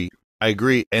agree.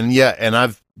 And yeah, and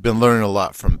I've been learning a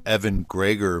lot from Evan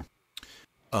Greger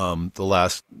the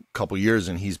last couple years,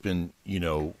 and he's been,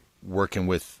 working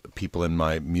with people in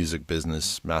my music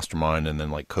business mastermind and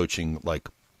then like coaching, like,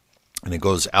 and it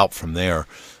goes out from there,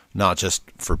 not just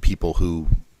for people who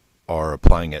are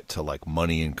applying it to like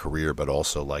money and career, but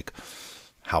also like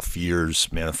how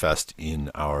fears manifest in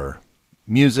our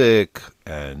music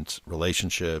and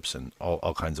relationships and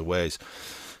all kinds of ways.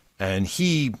 And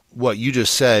what you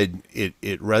just said, it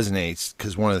resonates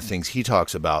because one of the things he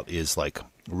talks about is like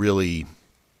really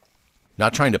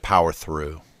not trying to power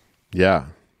through. Yeah.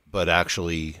 But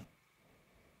actually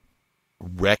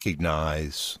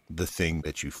recognize the thing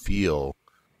that you feel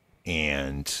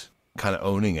and kind of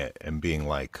owning it and being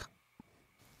like,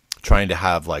 trying to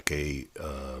have like a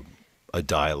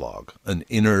dialogue, an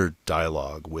inner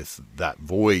dialogue with that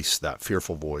voice, that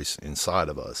fearful voice inside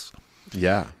of us.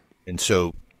 Yeah. And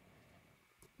so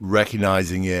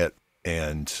recognizing it,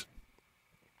 and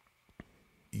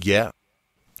yeah,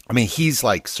 I mean, he's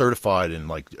like certified and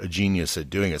like a genius at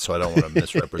doing it, so I don't want to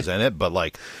misrepresent it, but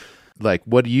like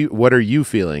what are you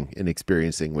feeling and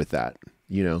experiencing with that?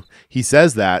 You know, he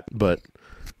says that, but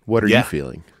what are you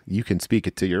feeling? You can speak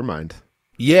it to your mind.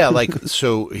 Yeah, like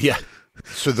so yeah.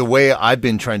 So the way I've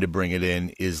been trying to bring it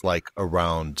in is like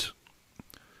around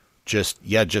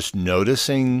just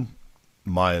noticing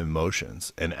my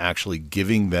emotions and actually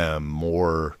giving them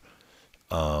more,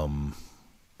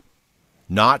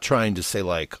 not trying to say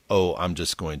like, oh, I'm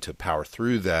just going to power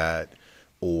through that,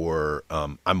 or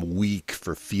I'm weak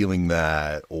for feeling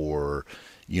that, or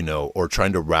or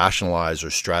trying to rationalize or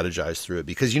strategize through it,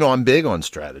 because I'm big on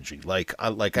strategy. Like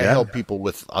I help people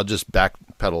with. I'll just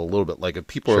backpedal a little bit. Like if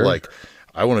people are like,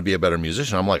 I want to be a better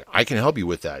musician, I'm like, I can help you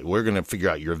with that. We're going to figure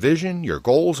out your vision, your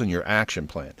goals, and your action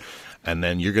plan. And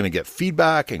then you're going to get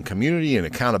feedback and community and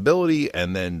accountability,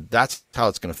 and then that's how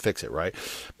it's going to fix it, right?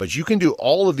 But you can do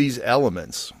all of these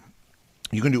elements.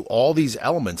 You can do all these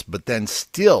elements, but then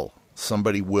still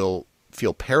somebody will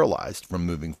feel paralyzed from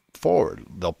moving forward.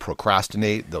 They'll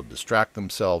procrastinate, they'll distract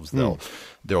themselves,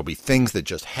 there'll be things that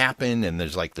just happen, and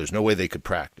there's no way they could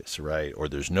practice, right? Or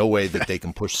there's no way that they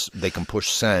can push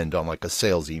send on like a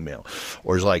sales email.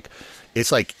 Or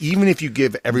it's like even if you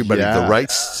give everybody the right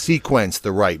sequence,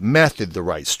 the right method, the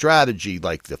right strategy,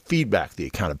 like the feedback, the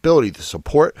accountability, the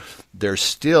support, there's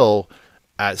still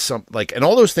at some like, and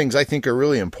all those things I think are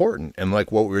really important. And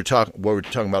like what we were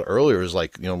talking about earlier is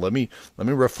like, let me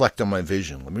reflect on my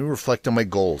vision. Let me reflect on my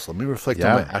goals. Let me reflect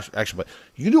on my action. But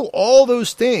you can do all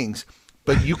those things,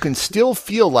 but you can still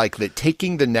feel like that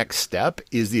taking the next step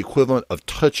is the equivalent of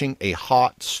touching a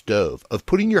hot stove, of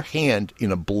putting your hand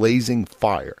in a blazing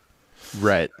fire.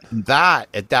 Right. That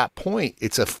at that point,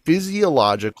 it's a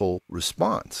physiological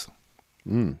response.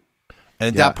 And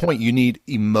at that point, you need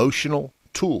emotional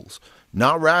tools,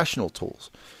 not rational tools.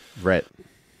 Right.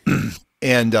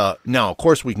 And now, of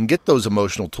course, we can get those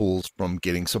emotional tools from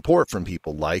getting support from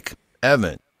people like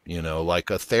Evan, like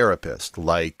a therapist,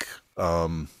 like a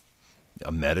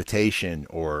meditation,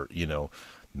 or,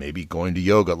 maybe going to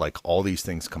yoga, like all these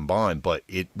things combined. But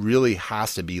it really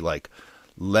has to be like,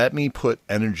 let me put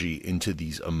energy into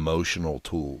these emotional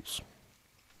tools.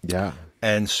 Yeah.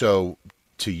 And so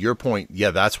to your point,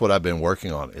 that's what I've been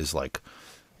working on, is like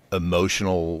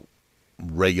emotional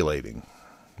regulating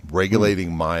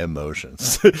my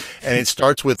emotions. And it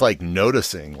starts with like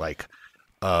noticing like,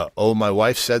 oh, my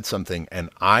wife said something and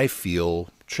I feel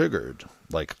triggered.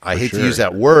 Like I hate to use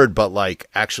that word, but like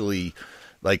actually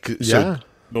so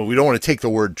well, we don't want to take the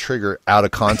word trigger out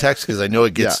of context, because I know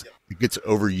it gets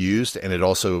overused, and it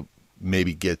also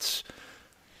maybe gets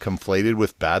conflated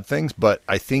with bad things. But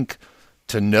I think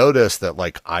to notice that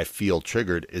like I feel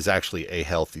triggered is actually a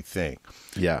healthy thing.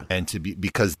 Yeah. And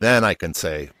because then I can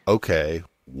say, okay,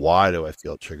 why do I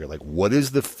feel triggered? Like, what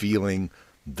is the feeling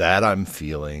that I'm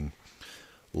feeling?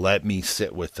 Let me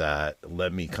sit with that.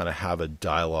 Let me kind of have a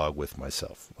dialogue with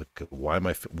myself. Like,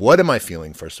 what am I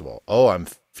feeling, first of all? Oh, I'm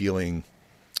feeling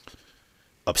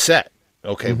upset.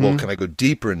 Okay, well, can I go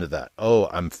deeper into that? Oh,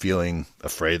 I'm feeling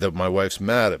afraid that my wife's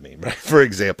mad at me, right? For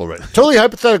example, right? Totally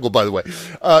hypothetical, by the way.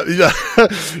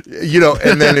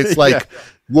 And then it's like,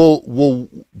 well,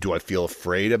 do I feel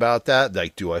afraid about that?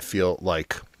 Like, do I feel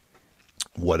like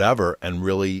whatever? And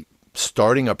really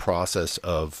starting a process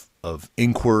of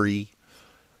inquiry,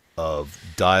 of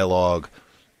dialogue,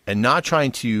 and not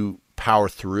trying to power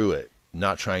through it,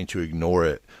 not trying to ignore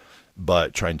it,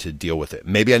 but trying to deal with it.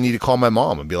 Maybe I need to call my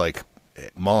mom and be like,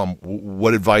 Mom,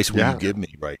 what advice will you give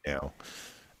me right now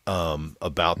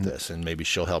about this? And maybe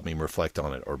she'll help me reflect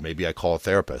on it. Or maybe I call a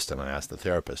therapist and I ask the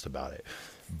therapist about it.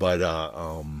 But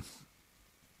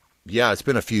it's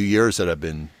been a few years that I've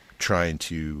been trying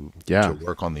to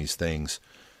work on these things,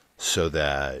 so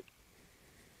that,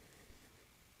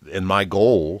 and my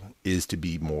goal is to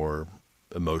be more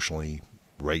emotionally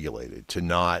regulated, to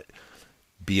not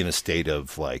be in a state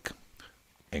of like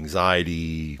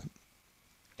anxiety,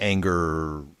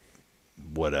 anger,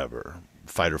 whatever,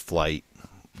 fight or flight,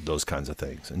 those kinds of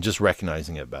things, and just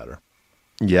recognizing it better.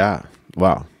 Yeah.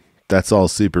 Wow. That's all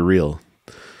super real.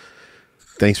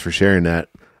 Thanks for sharing that.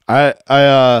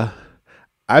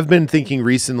 I've been thinking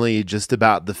recently just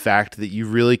about the fact that you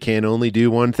really can only do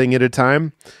one thing at a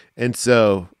time. And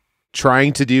so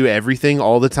trying to do everything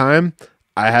all the time,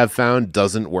 I have found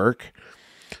doesn't work.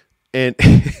 And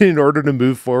in order to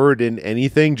move forward in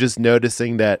anything, just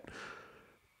noticing that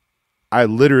I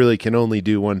literally can only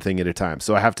do one thing at a time.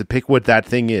 So I have to pick what that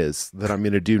thing is that I'm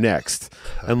going to do next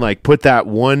and like put that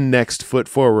one next foot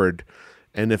forward.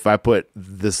 And if I put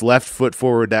this left foot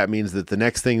forward, that means that the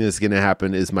next thing that's going to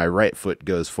happen is my right foot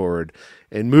goes forward.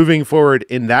 And moving forward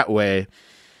in that way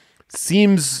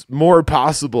seems more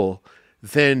possible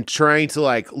than trying to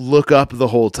like look up the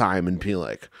whole time and be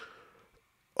like,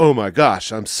 oh my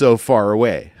gosh, I'm so far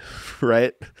away,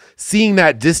 right? Seeing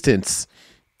that distance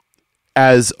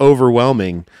as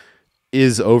overwhelming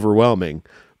is overwhelming,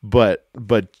 but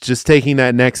just taking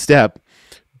that next step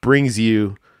brings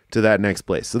you to that next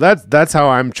place. So that's how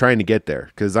I'm trying to get there,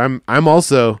 because I'm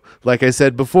also, like I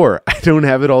said before, I don't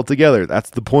have it all together. That's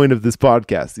the point of this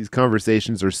podcast. These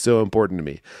conversations are so important to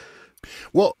me.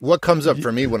 Well, what comes up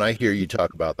for me when I hear you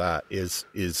talk about that is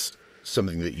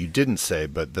something that you didn't say,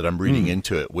 but that I'm reading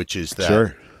into it, which is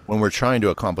that when we're trying to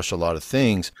accomplish a lot of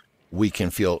things, we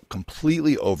can feel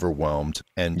completely overwhelmed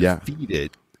and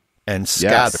defeated and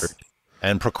scattered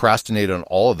and procrastinate on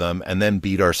all of them and then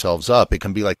beat ourselves up. It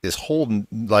can be like this whole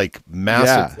like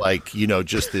massive, like, you know,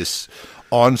 just this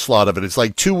onslaught of it. It's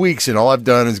like 2 weeks and all I've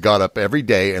done is got up every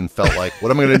day and felt like,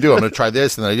 what am I going to do? I'm going to try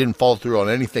this. And I didn't follow through on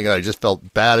anything. And I just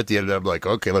felt bad at the end. And I'm like,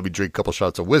 okay, let me drink a couple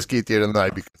shots of whiskey at the end of the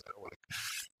night because I don't want to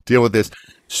deal with this.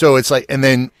 So it's like, and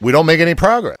then we don't make any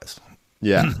progress.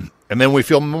 Yeah. And then we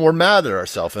feel more mad at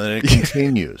ourselves and then it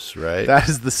continues, right? That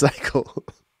is the cycle.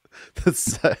 The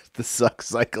suck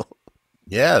cycle.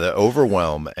 Yeah, the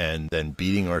overwhelm and then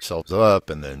beating ourselves up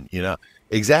and then, you know,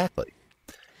 exactly.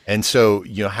 And so,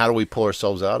 you know, how do we pull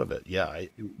ourselves out of it? Yeah.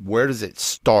 Where does it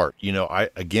start? You know, I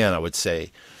would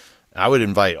say, I would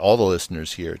invite all the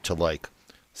listeners here to like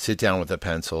sit down with a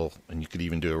pencil, and you could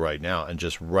even do it right now, and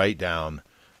just write down,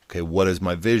 okay, what is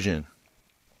my vision?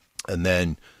 And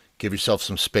then give yourself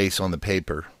some space on the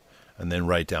paper and then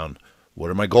write down, what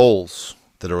are my goals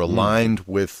that are aligned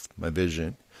with my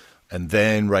vision? And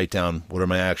then write down, what are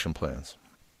my action plans?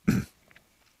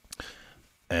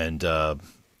 And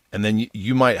then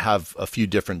you might have a few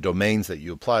different domains that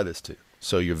you apply this to.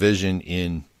 So your vision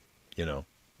in, you know,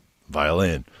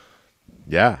 violin,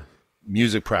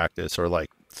 music practice, or like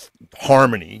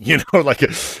harmony, you know, like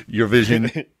your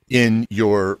vision in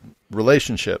your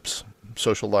relationships,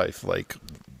 social life, like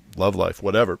love life,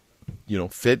 whatever, you know,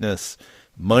 fitness,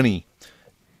 money.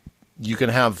 You can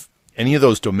have any of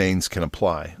those domains can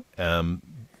apply.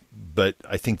 But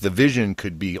I think the vision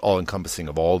could be all encompassing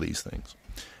of all these things.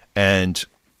 And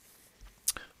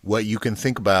what you can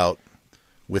think about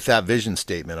with that vision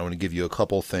statement, I want to give you a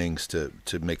couple things to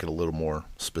make it a little more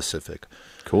specific.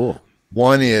 Cool.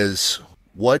 One is,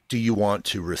 what do you want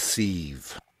to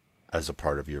receive as a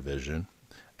part of your vision?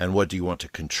 And what do you want to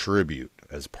contribute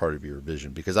as part of your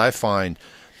vision? Because I find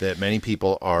that many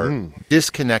people are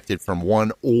disconnected from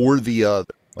one or the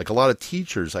other. Like a lot of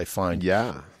teachers, I find,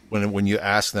 when you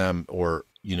ask them, or,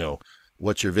 you know,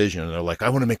 what's your vision? And they're like, I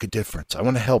want to make a difference. I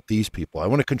want to help these people. I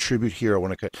want to contribute here.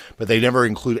 But they never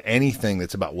include anything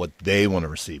that's about what they want to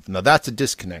receive. Now that's a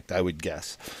disconnect, I would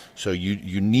guess. So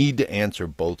you need to answer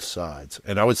both sides.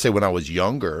 And I would say when I was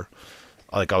younger,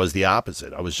 like I was the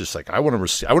opposite. I was just like, I want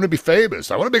to be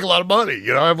famous. I want to make a lot of money.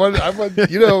 You know, I want,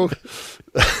 you know,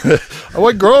 I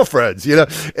want girlfriends, you know,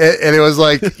 and it was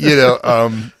like, you know,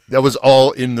 that was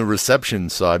all in the reception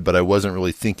side, but I wasn't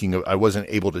really I wasn't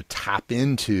able to tap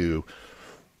into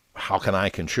how can I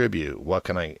contribute?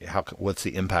 What's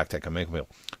the impact I can make?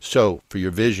 So for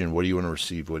your vision, what do you want to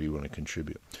receive? What do you want to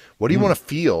contribute? What do you want to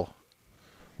feel?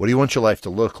 What do you want your life to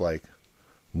look like?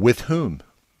 With whom?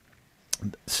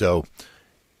 So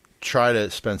try to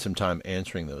spend some time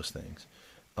answering those things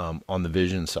on the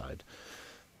vision side.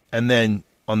 And then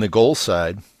on the goal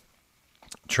side,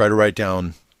 try to write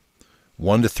down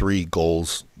 1 to 3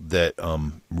 goals that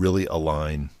really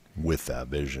align with that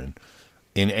vision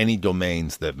in any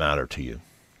domains that matter to you.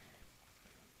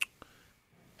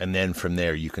 And then from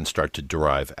there, you can start to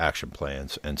derive action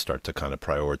plans and start to kind of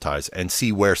prioritize and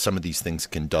see where some of these things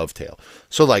can dovetail.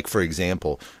 So like, for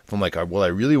example, if I'm like, well, I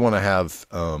really want to have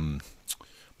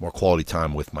more quality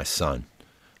time with my son,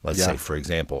 let's say, for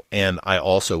example, and I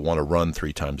also want to run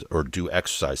 3 times or do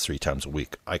exercise 3 times a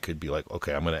week, I could be like,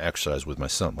 okay, I'm going to exercise with my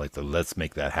son. Like, let's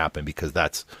make that happen, because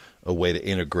that's a way to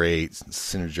integrate,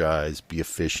 synergize, be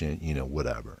efficient, you know,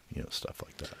 whatever, you know, stuff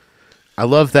like that. I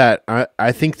love that.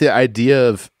 I think the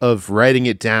idea of writing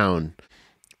it down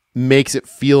makes it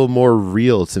feel more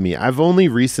real to me. I've only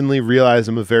recently realized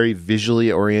I'm a very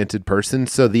visually oriented person.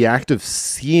 So the act of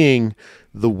seeing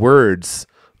the words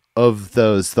of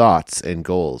those thoughts and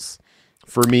goals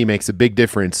for me makes a big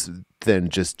difference than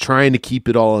just trying to keep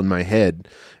it all in my head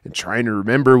and trying to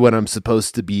remember what I'm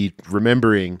supposed to be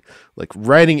remembering. Like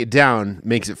writing it down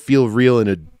makes it feel real in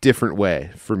a different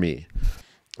way for me.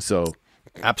 So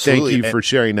Absolutely. thank you for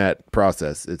sharing that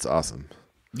process. It's awesome.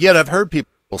 Yeah, and I've heard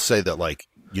people say that, like,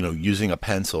 you know, using a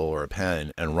pencil or a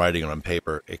pen and writing it on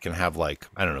paper, it can have, like,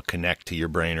 I don't know, connect to your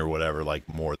brain or whatever, like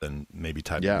more than maybe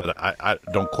typing. Yeah. But I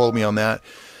don't quote me on that.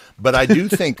 But I do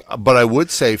think, but I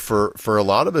would say for a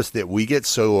lot of us that we get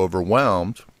so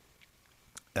overwhelmed,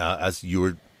 as you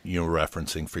were, you know,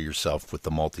 referencing for yourself with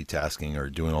the multitasking or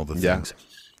doing all the things,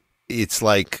 it's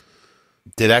like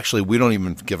that actually we don't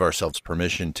even give ourselves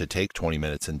permission to take 20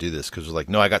 minutes and do this because we're like,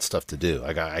 no, I got stuff to do.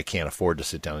 I can't afford to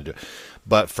sit down and do it.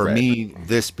 But for me,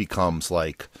 this becomes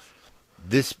like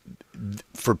this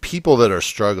for people that are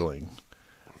struggling.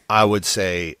 I would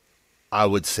say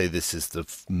this is the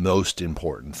most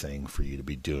important thing for you to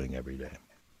be doing every day.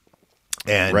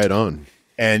 And right on.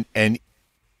 And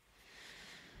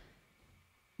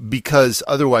because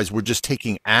otherwise we're just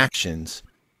taking actions,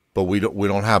 but we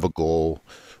don't have a goal.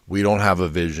 We don't have a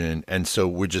vision, and so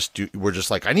we're just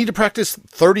like, I need to practice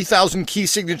 30,000 key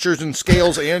signatures and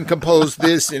scales and compose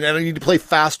this, and I need to play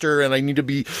faster, and I need to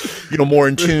be, you know, more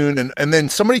in tune. And then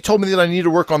somebody told me that I need to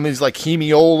work on these like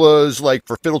hemiolas, like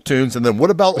for fiddle tunes. And then what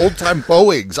about old time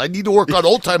bowings? I need to work on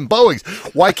old time bowings.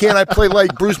 Why can't I play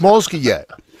like Bruce Molsky yet?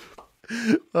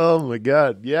 Oh my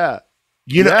God, yeah.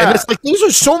 You know, and it's like those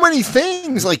are so many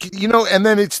things, like, you know, and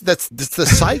then that's the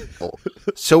cycle.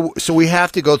 So we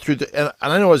have to go through and I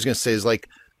know what I was going to say is like,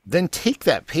 then take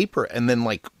that paper and then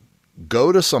like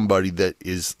go to somebody that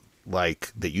is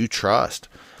like that you trust,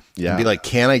 and be like,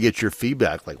 can I get your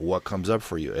feedback? Like, what comes up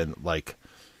for you? And like,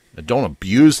 don't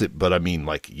abuse it, but I mean,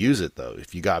 like, use it though.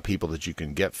 If you got people that you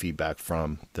can get feedback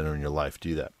from that are in your life,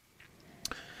 do that.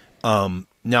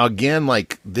 Now again,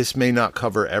 like, this may not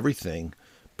cover everything.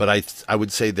 But I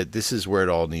would say that this is where it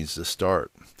all needs to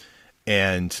start.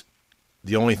 And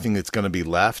the only thing that's going to be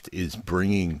left is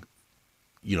bringing,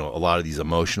 you know, a lot of these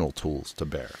emotional tools to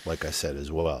bear, like I said,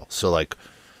 as well. So like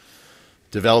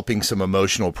developing some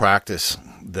emotional practice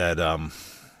that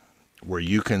where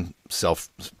you can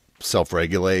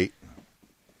self-regulate,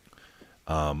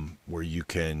 where you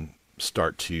can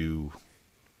start to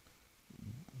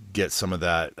get some of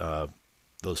that,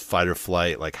 those fight or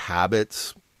flight like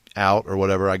habits out or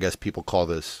whatever. I guess people call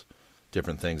this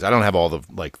different things. I don't have all the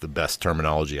like the best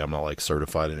terminology. I'm not like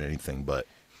certified in anything, but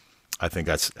I think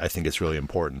it's really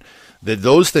important that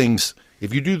those things,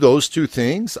 if you do those two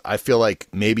things, I feel like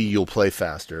maybe you'll play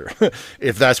faster.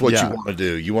 If that's what you want to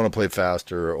do, you want to play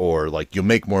faster, or like you'll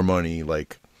make more money.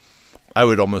 Like, I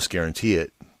would almost guarantee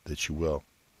it that you will.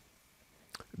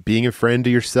 Being a friend to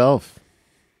yourself.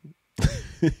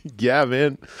 Yeah,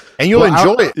 man. And you'll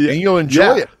enjoy it. And you'll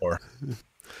enjoy it more.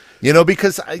 You know,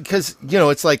 because you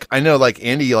know, it's like, I know, like,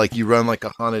 Andy, like, you run like a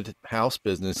haunted house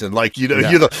business, and like, you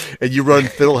know, and you run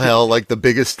Fiddle Hell, like the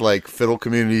biggest like fiddle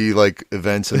community like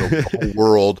events in the whole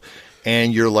world,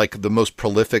 and you're like the most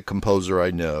prolific composer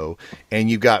I know, and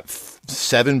you've got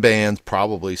 7 bands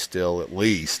probably still at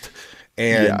least,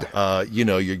 and you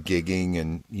know, you're gigging,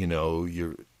 and you know,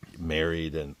 you're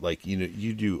married, and like, you know,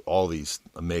 you do all these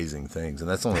amazing things, and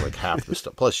that's only like half the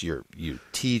stuff. Plus you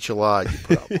teach a lot, you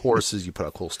put out courses, you put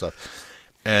out cool stuff,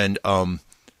 and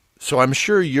so I'm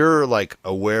sure you're like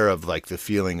aware of like the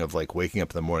feeling of like waking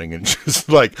up in the morning and just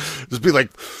be like,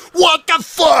 what the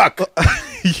fuck?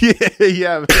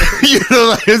 yeah man. You know,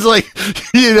 like, it's like,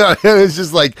 you know, it's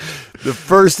just like the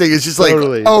first thing is just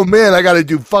totally. Like, oh man, I got to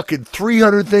do fucking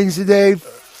 300 things a day.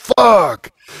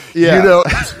 Fuck. Yeah. You know,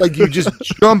 it's like you just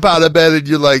jump out of bed and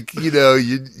you're like, you know,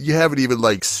 you haven't even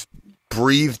like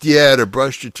breathed yet or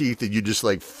brushed your teeth, and you're just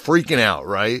like freaking out,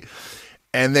 right?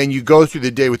 And then you go through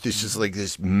the day with this just like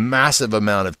this massive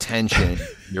amount of tension in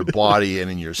your body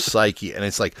and in your psyche, and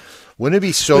it's like, wouldn't it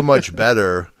be so much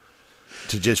better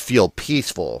to just feel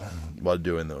peaceful while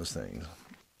doing those things?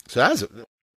 So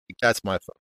that's my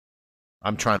thought.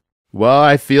 I'm trying. Well,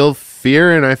 I feel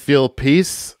fear and I feel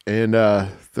peace, and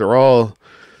they're all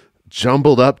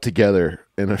jumbled up together,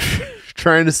 and I'm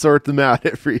trying to sort them out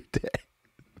every day.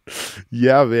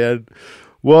 Yeah, man.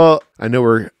 Well, I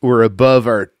know we're above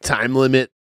our time limit.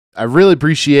 I really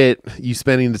appreciate you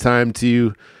spending the time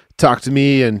to talk to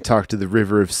me and talk to the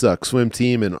River of Suck swim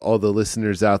team and all the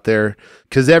listeners out there,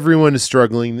 because everyone is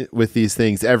struggling with these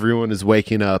things. Everyone is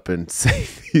waking up and saying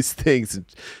these things and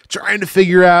trying to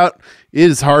figure out. It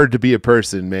is hard to be a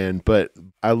person, man, but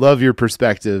I love your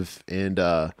perspective, and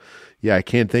I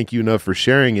can't thank you enough for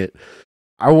sharing it.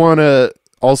 I want to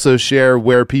also share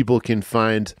where people can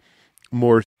find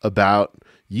more about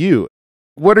you.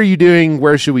 What are you doing?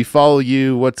 Where should we follow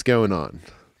you? What's going on?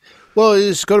 Well,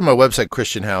 just go to my website,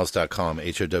 christianhowes.com,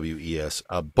 HOWES.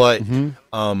 But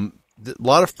a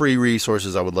lot of free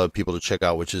resources I would love people to check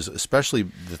out, which is especially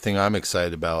the thing I'm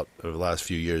excited about over the last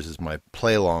few years is my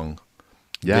play-along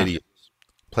videos.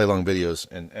 Play-along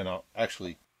videos. And I'll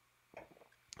actually,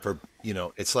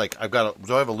 it's like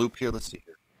do I have a loop here? Let's see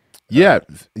here. Yeah.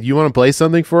 You want to play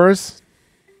something for us?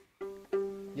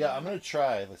 Yeah, I'm going to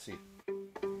try. Let's see.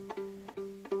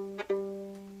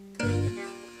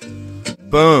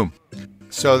 Boom.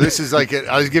 So this is like,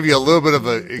 I'll just give you a little bit of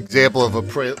an example of a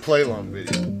play-along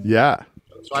video. Yeah.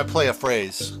 So I play a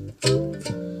phrase.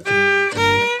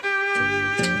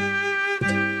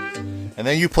 And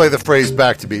then you play the phrase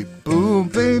back to me. Boom,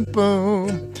 boom, boom.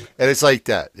 And it's like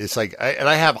that. It's like,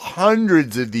 I have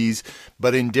hundreds of these,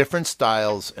 but in different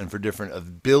styles and for different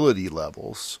ability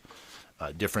levels,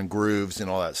 different grooves and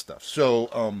all that stuff.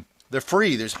 So, they're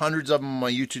free. There's hundreds of them on my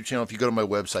YouTube channel. If you go to my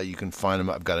website, you can find them.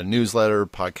 I've got a newsletter,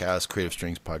 podcast, Creative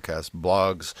Strings podcast,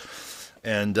 blogs,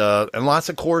 and lots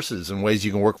of courses and ways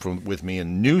you can work with me.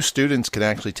 And new students can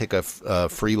actually take a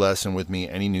free lesson with me.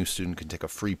 Any new student can take a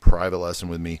free private lesson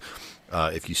with me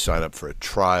if you sign up for a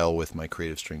trial with my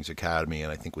Creative Strings Academy.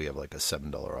 And I think we have like a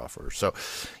 $7 offer. So,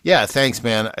 yeah, thanks,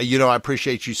 man. I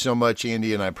appreciate you so much,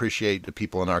 Andy, and I appreciate the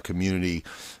people in our community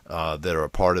that are a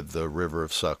part of the River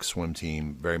of Suck swim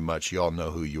team very much. You all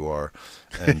know who you are.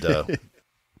 And,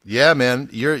 yeah, man,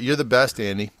 you're the best,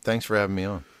 Andy. Thanks for having me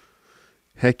on.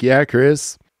 Heck yeah,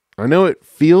 Chris. I know it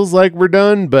feels like we're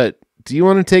done, but do you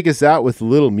want to take us out with a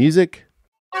little music?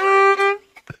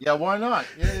 Yeah, why not?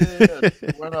 Yeah.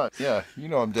 Why not? Yeah,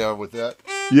 I'm down with that.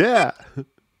 Yeah.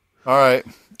 All right.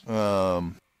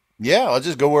 Yeah, I'll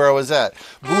just go where I was at.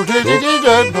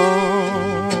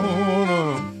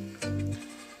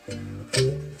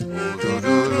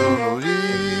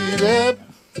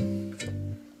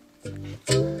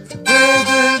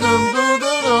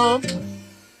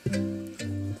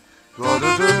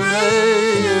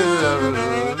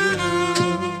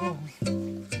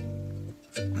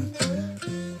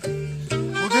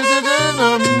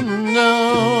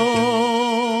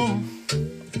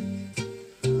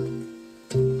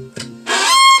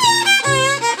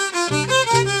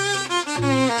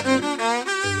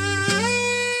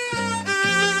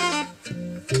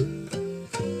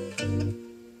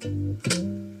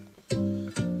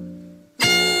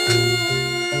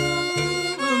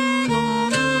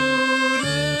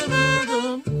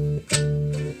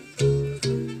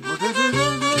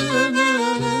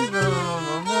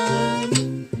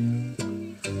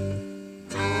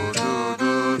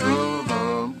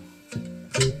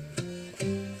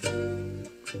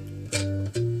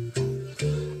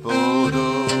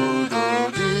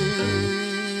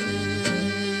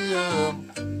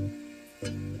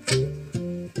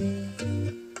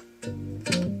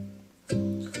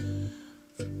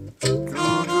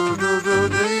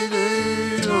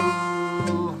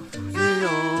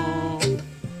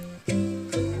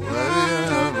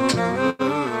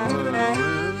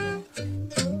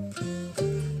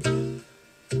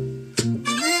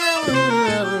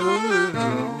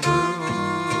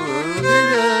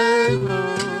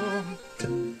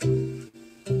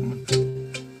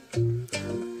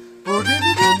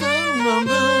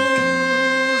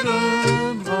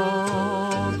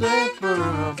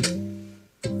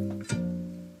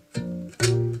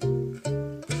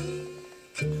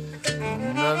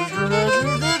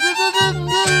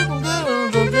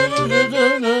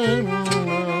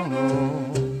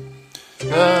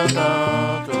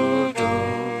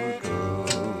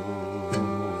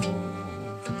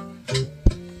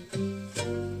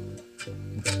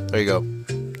 There you go.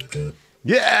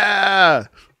 Yeah.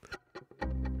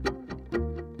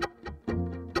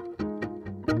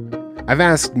 I've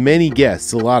asked many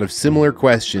guests a lot of similar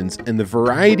questions, and the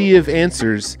variety of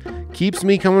answers keeps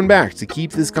me coming back to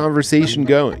keep this conversation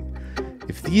going.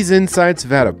 If these insights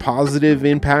have had a positive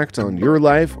impact on your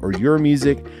life or your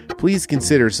music, please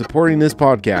consider supporting this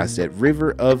podcast at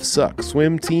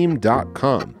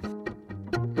riverofsuckswimteam.com.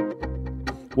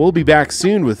 We'll be back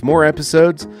soon with more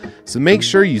episodes, so make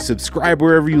sure you subscribe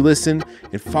wherever you listen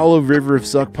and follow River of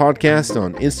Suck Podcast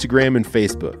on Instagram and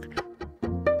Facebook.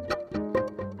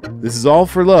 This is all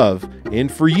for love and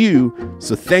for you,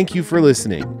 so thank you for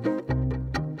listening.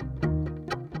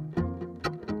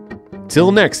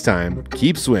 Till next time,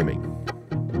 keep swimming.